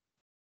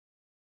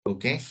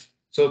 Okay,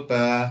 so இப்போ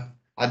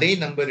அதே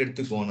நம்பர்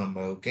எடுத்துக்குவோம்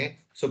நம்ம. ஓகே,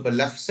 ஸோ இப்போ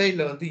லெஃப்ட்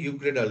சைட்ல வந்து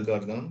யூக்ளிட்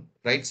அல்காரிதம்,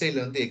 ரைட் சைட்ல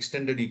வந்து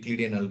extended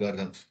Euclidean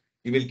algorithm.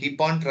 You will keep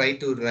on try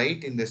to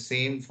write in the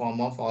same form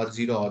of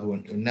R0,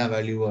 R1. என்ன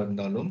வேல்யூவா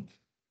இருந்தாலும்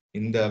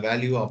இந்த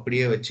வேல்யூ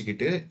அப்படியே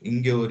வச்சுக்கிட்டு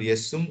இங்க ஒரு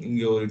எஸ்ஸும்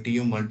இங்க ஒரு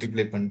டியும்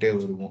மல்டிப்ளை பண்ணிட்டே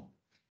வருவோம்.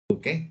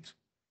 ஓகே,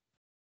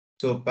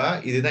 ஸோ இப்போ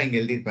இதுதான் இங்க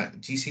எழுதியிருப்பேன்.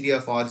 GCD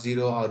of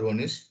R0, R1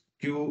 is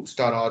Q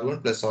star R1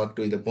 plus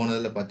R2. இதை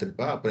போனதுல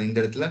பார்த்துருப்பேன். அப்புறம் இந்த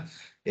இடத்துல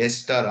S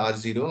star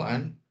R0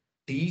 and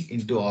T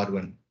into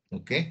R1.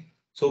 Okay,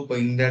 so இப்போ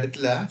இந்த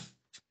இடத்துல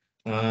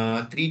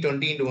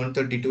 320 into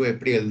 132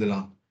 எப்படி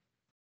எழுதலாம்?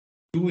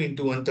 2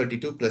 into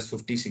 132 plus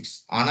 56.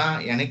 ஆனா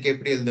எனக்கு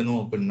எப்படி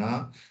எழுதணும் அப்படின்னா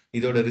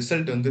இதோட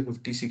ரிசல்ட் வந்து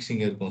 56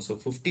 இங்க இருக்கும். ஸோ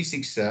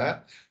 56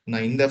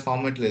 நான் இந்த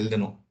ஃபார்மேட்ல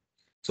எழுதணும்.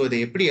 ஸோ இதை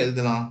எப்படி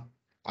எழுதலாம்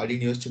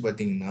அப்படின்னு யோசிச்சு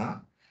பார்த்தீங்கன்னா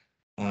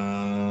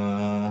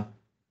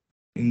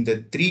இந்த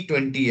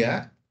 320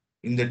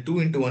 இந்த 2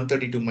 into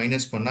 132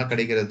 மைனஸ் பண்ணா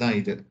கிடைக்கிறது தான்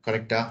இது.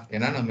 கரெக்டா?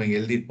 ஏன்னா நம்ம இங்க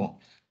எழுதியிருப்போம்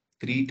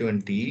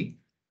 320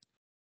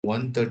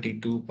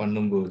 132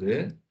 பண்ணும்போது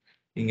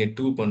இங்க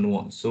 2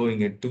 பண்ணுவோம். ஸோ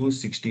இங்க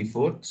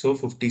 264, ஸோ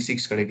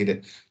 56 கிடைக்குது.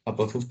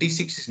 அப்போ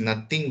 56 is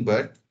nothing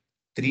but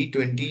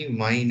 320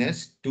 minus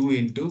 2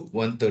 into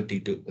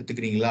 132.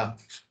 ஒத்துக்கிறீங்களா?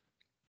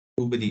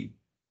 பூபதி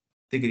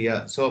ஒத்துக்கிறியா?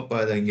 ஸோ அப்போ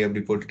அதை இங்க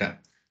எப்படி போட்டுட்டேன்.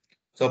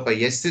 ஸோ அப்போ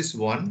S is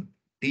 1,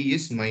 T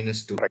is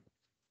 -2.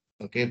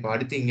 Okay, இப்போ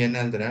அடுத்து இங்க என்ன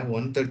எழுதுறேன்?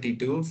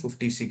 132,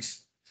 56.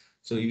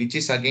 So which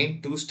is again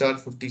 2 star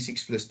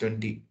 56 plus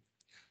 20.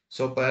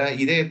 So இப்போ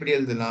இதை எப்படி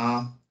எழுதலாம்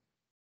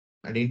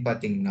அப்படின்னு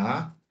பார்த்தீங்கன்னா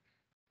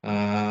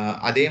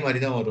அதே மாதிரி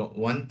தான் வரும்.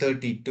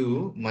 132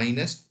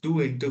 minus 2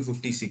 into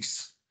 56.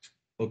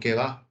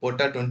 ஓகேவா?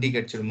 போட்டா 20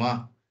 கிடைச்சிருமா?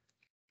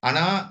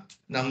 ஆனா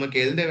நமக்கு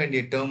எழுத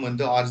வேண்டிய டேர்ம்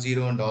வந்து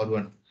R0 and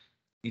R1.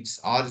 It's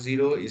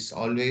R0 is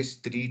always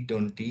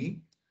 320,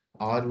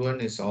 R1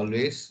 is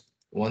always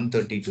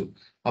 132.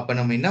 அப்ப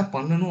நம்ம என்ன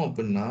பண்ணணும்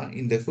அப்படின்னா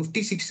இந்த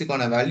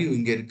 56க்கான வேல்யூ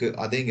இங்க இருக்கு,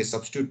 அதை இங்க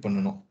சப்ஸ்டிடியூட்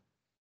பண்ணணும்.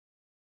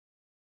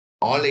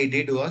 All I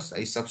did was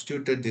I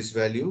substituted this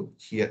value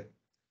here.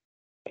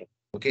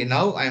 Okay,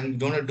 now I'm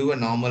going to do a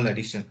normal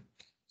addition.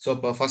 So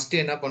அப்ப ஃபர்ஸ்ட்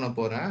என்ன பண்ண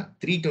போறேன்?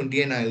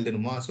 320 நான்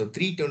எழுதணுமா? So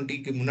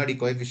 320க்கு முன்னாடி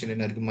கோஎஃபிஷியன்ட்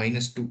என்ன இருக்கு?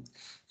 -2.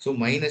 So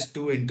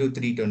 -2 into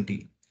 320.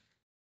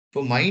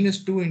 இப்போ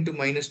 -2 into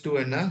 -2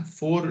 என்ன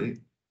 4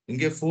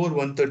 இங்கே 4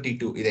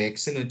 132 இதை x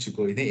ன்னு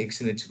வச்சுக்கோ இதை x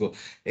ன்னு வச்சுக்கோ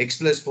x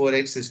plus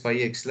 4x is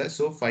 5x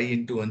so 5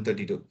 into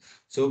 132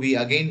 so we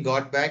again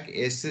got back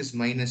s is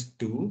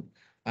 -2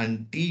 and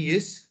t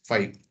is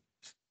 5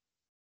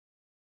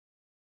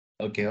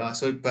 ஓகேவா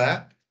ஸோ இப்போ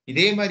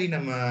இதே மாதிரி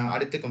நம்ம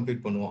அடுத்து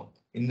கம்ப்ளீட் பண்ணுவோம்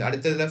இந்த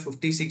அடுத்ததுல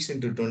 56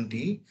 into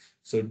 20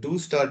 so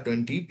 2 star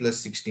 20 plus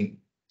 16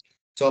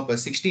 so அப்போ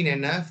 16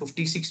 என்ன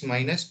 56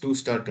 minus 2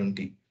 star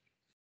 20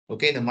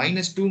 ஓகே இந்த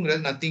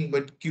 -2ங்கிறது நத்திங்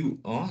பட் q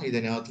இதை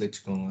ஞாபகத்தில்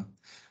வச்சுக்கோங்க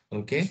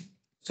ஓகே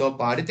ஸோ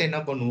அப்போ அடுத்து என்ன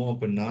பண்ணுவோம்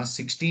அப்படின்னா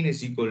 16 is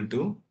equal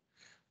to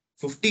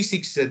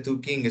 56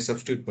 தூக்கி இங்க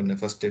சப்ஸ்டியூட் பண்ணு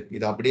ஃபர்ஸ்ட்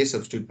இதை அப்படியே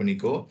சப்ஸ்டியூட்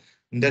பண்ணிக்கோ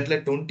இந்த இடத்துல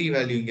 20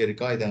 வேல்யூ இங்க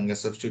இருக்கா இதை அங்க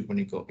சப்ஸ்டியூட்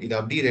பண்ணிக்கோ இதை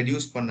அப்படியே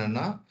ரெடியூஸ்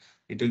பண்ணனா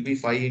it will be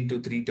 5 into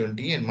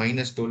 320 and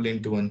 -12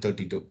 into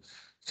 132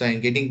 so I am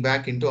getting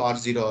back into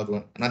R0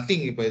 R1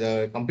 nothing இப்போ இதை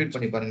கம்ப்ளீட்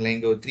பண்ணி பாருங்களேன்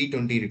இங்க ஒரு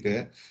 320 இருக்கு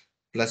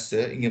பிளஸ்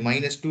இங்க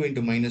 -2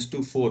 into -2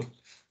 4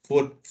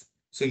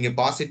 so இங்க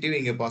பாசிட்டிவ்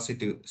இங்க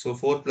பாசிட்டிவ் so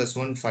 4 plus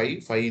 1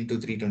 5 into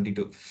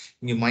 322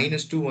 இங்க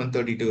 -2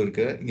 132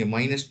 இருக்கு இங்க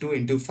 -2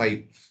 into 5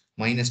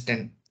 -10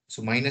 so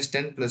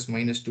 -10 plus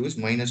 -2 is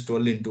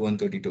 -12 into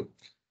 132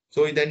 so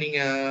இதை நீங்க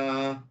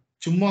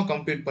சும்மா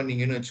கம்ப்ளீட்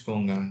பண்ணீங்கன்னு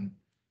வச்சுக்கோங்க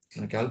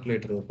நான்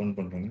கால்குலேட்டர் ஓபன்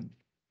பண்றேன்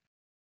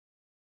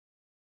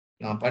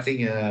நான்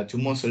பாத்தீங்க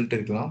சும்மா சொல்லிட்டு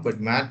இருக்கலாம் பட்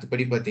மேத்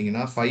படி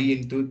பாத்தீங்கன்னா 5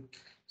 into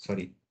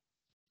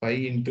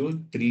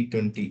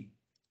 320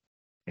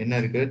 என்ன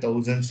இருக்கு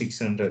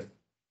 1600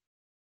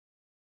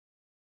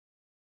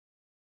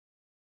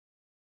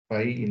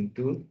 5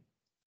 into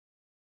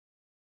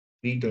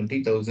 320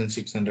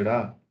 1600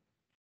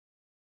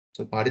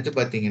 ஸோ அடுத்து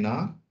பார்த்தீங்கன்னா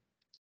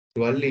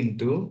 12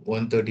 into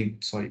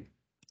 130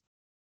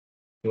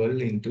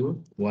 12 into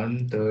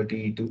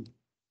 132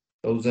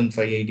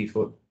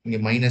 1584 இங்க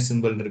மைனஸ்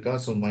சிம்பிள் இருக்கா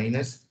so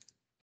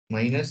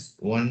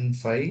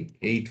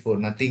 -1584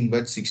 nothing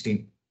but 16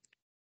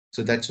 so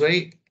that's why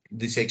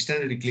this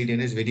extended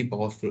Euclidean is very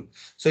powerful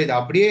so இதை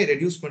அப்படியே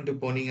ரெடியூஸ் பண்ணிட்டு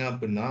போனீங்க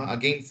அப்படின்னா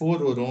again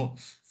 4 வரும்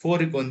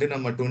 4க்கு வந்து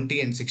நம்ம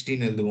 20 and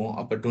 16 எழுதுவோம்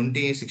அப்ப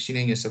 20 and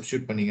 16 இங்க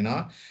சப்ஸ்டியூட் பண்ணீங்கன்னா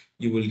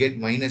you will get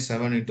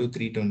 -7 into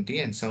 320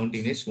 and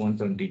 17 is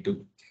 122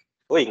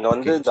 இங்க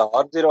வந்து இந்த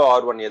R0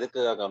 R1 எதுக்கு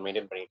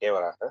மெயின்டைன் பண்ணிட்டே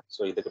வராங்க சோ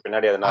இதுக்கு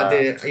பின்னாடி அது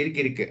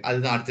இருக்கு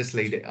அதுதான் அடுத்த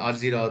ஸ்லைடு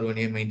R0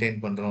 R1 மெயின்டைன்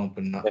பண்றோம்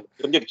அப்படின்னா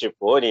புரிஞ்சிருச்சு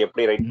இப்போ நீ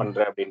எப்படி ரைட் பண்ற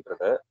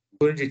அப்படின்றது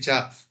புரிஞ்சிச்சா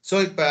சோ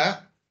இப்ப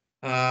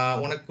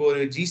உனக்கு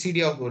ஒரு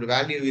ஜிசிடி ஆஃப் ஒரு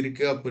வேல்யூ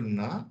இருக்கு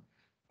அப்படின்னா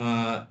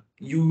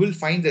you will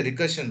find the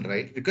recursion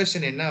right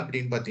recursion என்ன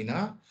அப்படின்னு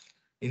பாத்தீங்கன்னா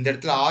இந்த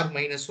இடத்துல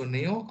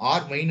R-1ஐயும்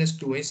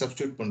R-2ஐயும்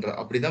சப்ஸ்டியூட் பண்ற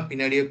அப்படிதான்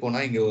பின்னாடியே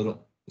போனா இங்க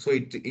வரும் so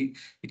it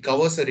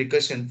covers a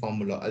recursion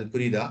formula அது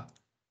புரியுதா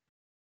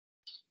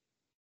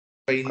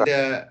இப்ப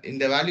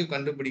இந்த வேல்யூ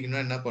கண்டுபிடிக்கணும்னா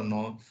என்ன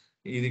பண்ணோம்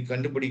இது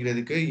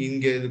கண்டுபிடிக்கிறதுக்கு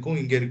இங்க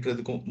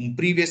இருக்கிறதுக்கும்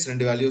ப்ரீவியஸ்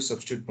 2 வேல்யூ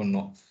சப்ஸ்டியூட்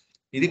பண்ணோம்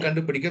இது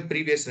கண்டுபிடிக்க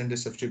ப்ரீவியஸ் 2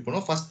 சப்ஸ்டியூட்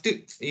பண்ணோம் ஃபர்ஸ்ட்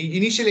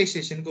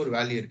இனிஷியலைசேஷனுக்கு ஒரு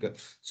வேல்யூ இருக்கு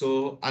ஸோ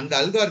அந்த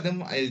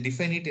அல்காரிதம் ஐ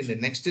டிஃபைன் இட் இந்த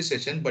நெக்ஸ்ட்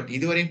செஷன் பட்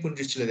இதுவரையும்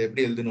புரிஞ்சிச்சுல அதை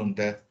எப்படி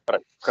எழுதணும்ட்டு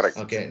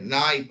ஓகே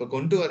நான் இப்ப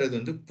கொண்டு வர்றது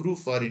வந்து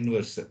ப்ரூஃப் ஃபார்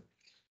இன்வர்ஸ்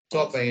ஸோ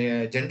அப்ப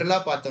ஜென்ரலா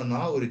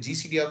பார்த்தோம்னா ஒரு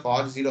GCD of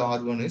R0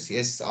 R1 is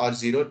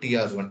SR0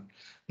 TR1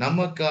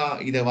 நமக்கு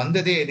இதை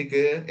வந்ததே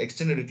எதுக்கு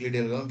extended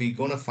Euclidean algorithm we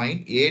gonna find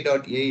A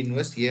dot A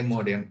inverse A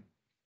mod M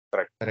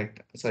correct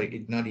sorry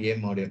it not A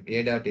mod M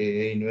A dot A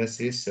inverse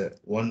is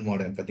 1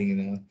 mod M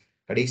பாத்தீங்கன்னா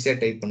கடைசியா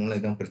type பண்ணாலும்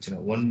இதான் பிரச்சனை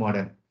 1 mod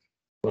M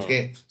okay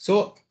so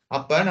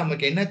அப்ப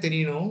நமக்கு என்ன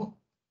தெரியணும்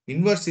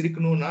inverse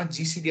இருக்கணும்னா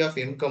GCD of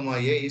M,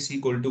 A is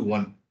equal to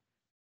 1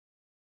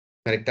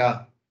 கரெக்டா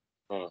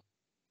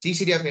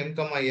ஜிசிடி ஆஃப் M,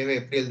 A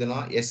எப்படி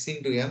எழுதலாம் S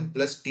into M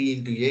plus T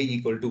into A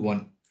equal to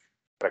 1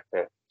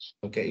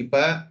 okay இப்ப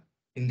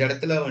இந்த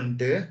இடத்துல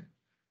வந்துட்டு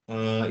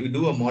you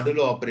do a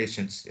modular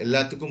operations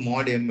எல்லாத்துக்கும்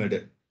mod M எடு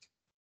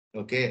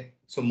ஓகே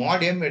ஸோ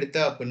mod M எடுத்த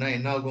அப்படின்னா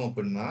என்ன ஆகும்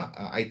அப்படின்னா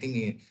I think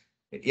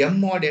M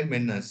mod M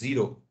என்ன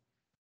 0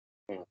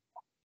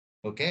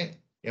 okay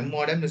M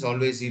mod M is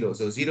always 0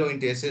 so 0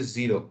 into S is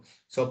 0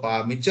 so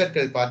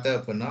மிச்சர்கள் பார்த்த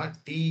அப்படின்னா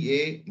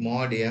TA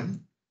mod M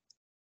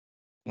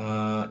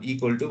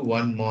equal to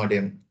 1 mod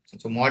M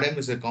so mod M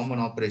is a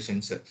common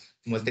operations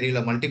உங்களுக்கு தெரியல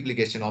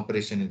மல்டிப்ளிகேஷன்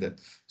ஆபரேஷன் இது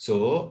so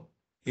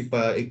இப்ப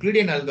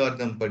Euclidean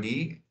algorithm படி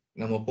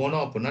நம்ம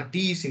போனோம் அப்படின்னா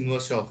T is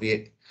inverse of A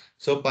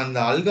so இப்போ அந்த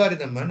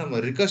அல்காரிதம் நம்ம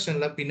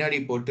ரிகர்ஷன்ல பின்னாடி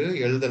போட்டு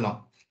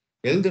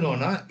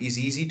எழுதணும்னா is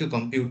easy to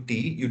compute T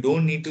you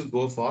don't need to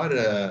go for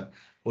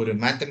ஒரு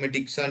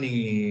மேத்தமெட்டிக்ஸா நீ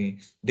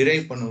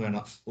டிரைவ் பண்ண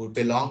வேணாம்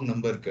ஒரு லாங்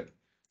நம்பருக்கு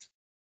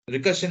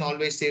recursion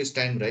always saves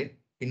time right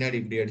பின்னாடி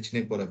இப்படி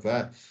அடிச்சுனே போறப்ப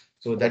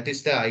so that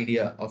is the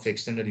idea of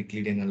extended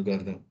Euclidean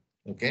algorithm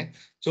okay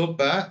so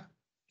இப்போ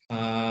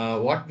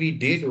what we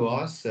did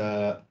was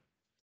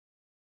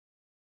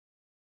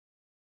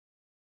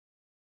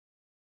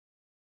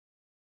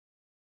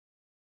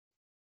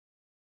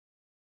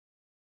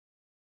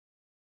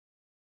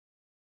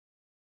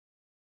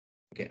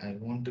okay I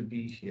want to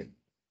be here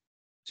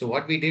so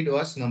what we did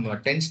was நம்ம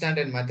 10th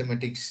standard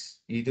mathematics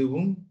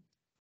இதுவும்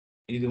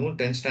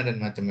 10th standard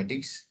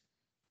mathematics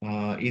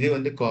இது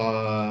வந்து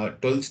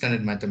 12th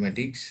standard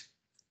mathematics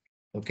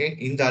okay,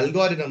 இந்த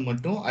algorithm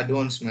மட்டும்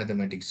advance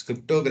mathematics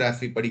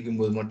cryptography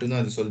படிக்கும்போது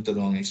மட்டும்தான் அது சொல்லி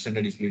தருவாங்க,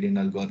 extended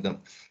Euclidean algorithm.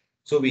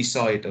 So we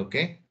saw it.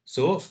 Okay,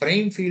 so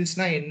prime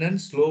fieldsனா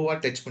என்னன்னு ஸ்லோவா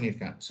டச்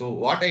பண்ணியிருக்கேன். So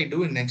what I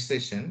two in next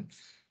session,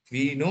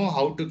 we know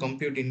how to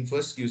compute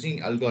inverse using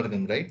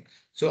algorithm, right?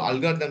 So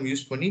algorithm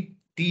use பண்ணி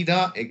t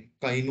தான்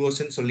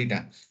இன்வர்ஸ்ன்னு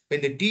சொல்லிட்டேன். இப்போ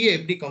இந்த t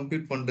எப்படி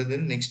compute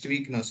பண்றதுன்னு நெக்ஸ்ட்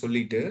வீக் நான்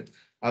சொல்லிட்டு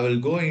I will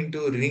go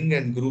into ring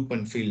and group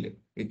and field,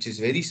 which is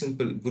very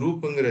simple.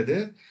 Groupங்கிறது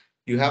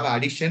you have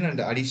addition and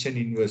addition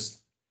inverse.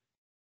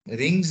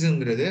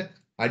 Ringsங்கிறது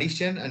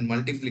addition and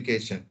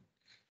multiplication.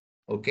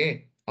 Okay,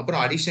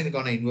 அப்புறம்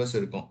அடிஷனுக்கான இன்வர்ஸ்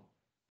இருக்கும்.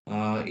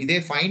 இதே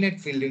ஃபைனைட்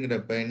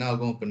ஃபீல்டுங்கிறப்ப என்ன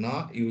ஆகும் அப்படின்னா,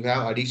 you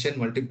have addition,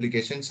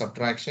 multiplication,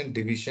 subtraction,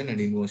 division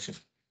and inversion.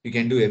 You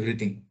can do every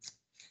thing.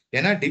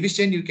 ஏன்னா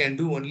division you can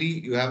do only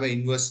you have a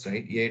inverse,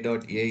 right? A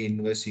dot A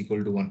inverse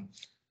equal to 1.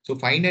 So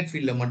finite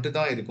ஃபீல்டில் மட்டும்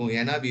தான் இருக்கும்,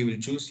 ஏன்னா we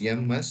will choose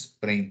MS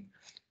prime.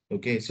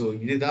 Okay, so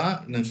இதுதான்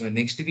நம்ம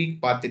next week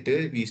பார்த்துட்டு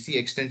we C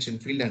extension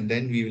field and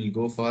then we will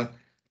go for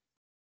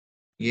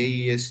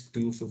AES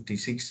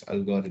 256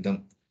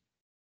 algorithm.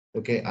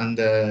 Okay,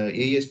 அந்த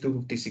AES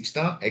 256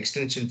 தான்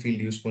எக்ஸ்டென்ஷன்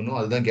ஃபீல்டு யூஸ் பண்ணும்,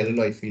 அதுதான்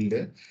கெலலாய் ஃபீல்டு.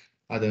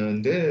 அதை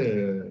வந்து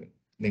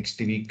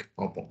நெக்ஸ்ட் வீக்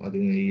பார்ப்போம். அது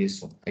AES.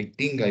 I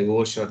think I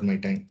over short my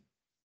time.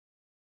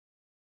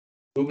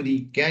 Rubri,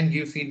 can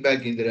give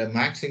feedback in the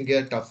max எங்க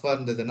டஃபா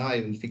இருந்ததுன்னா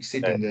I will fix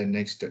it in the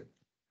next.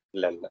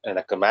 இல்ல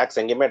எனக்கு மேக்ஸ்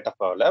எங்கேயுமே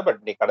டஃப் ஆகல.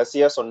 பட் நீ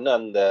கடைசியா சொன்ன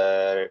அந்த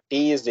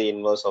t is the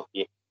inverse of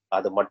a,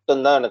 அது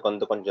மட்டும் தான் எனக்கு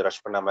வந்து கொஞ்சம்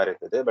ரஷ் பண்ண மாதிரி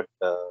இருந்தது. பட்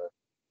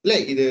இல்ல,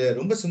 இது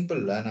ரொம்ப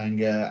சிம்பிள்ல. நான்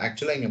இங்க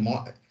ஆக்சுவலா இங்க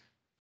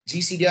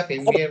GCD of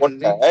MBA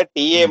வந்து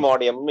TA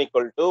mod m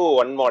equal to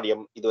 1 mod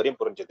m இது வரையும்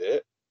புரிஞ்சது.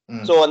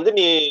 சோ வந்து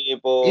நீ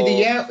இப்போ இது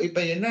ஏன் இப்ப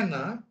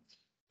என்னன்னா,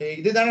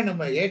 இதுதானே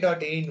நம்ம a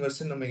டாட் a இன்வர்ஸ்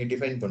நம்ம இங்க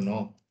டிஃபைன்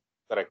பண்ணோம்.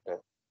 கரெக்ட்.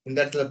 இந்த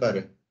இடத்துல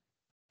பாரு,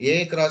 a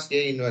cross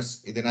a இன்வர்ஸ்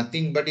இது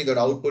நத்திங் பட் இதோட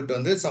அவுட்புட்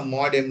வந்து சம்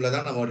mod mல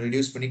தான் நம்ம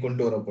ரெடியூஸ் பண்ணி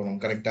கொண்டு வர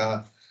போறோம், கரெக்டா?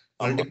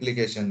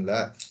 மல்டிப்ளிகேஷன்ல.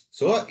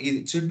 சோ இது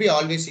should be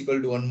always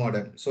equal to 1 mod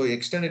m. So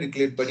extended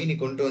Euclid பண்ணி நீ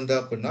கொண்டு வந்த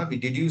அப்படின்னா we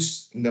deduce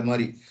இந்த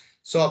மாதிரி.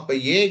 சோ அப்ப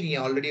a நீ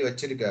ஆல்ரெடி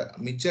வச்சிருக்க,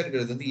 மிச்சம்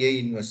இருக்கிறது வந்து a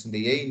இன்வர்ஸ். இந்த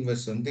a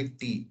இன்வர்ஸ் வந்து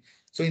t.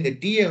 சோ இந்த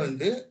t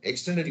வந்து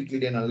எக்ஸ்டெண்டட்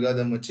யூக்ளிடியன்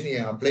அல்காரிதம் வச்சு நீ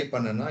அப்ளை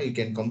பண்ணனா you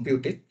can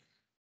compute it.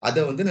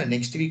 அதை வந்து நான்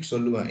நெக்ஸ்ட் வீக்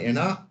சொல்லுவேன்,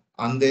 ஏன்னா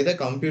அந்த இதை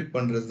கம்ப்யூட்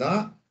பண்றது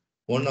தான்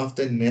one of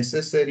the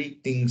necessary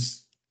things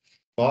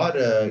for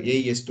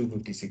AES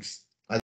 256.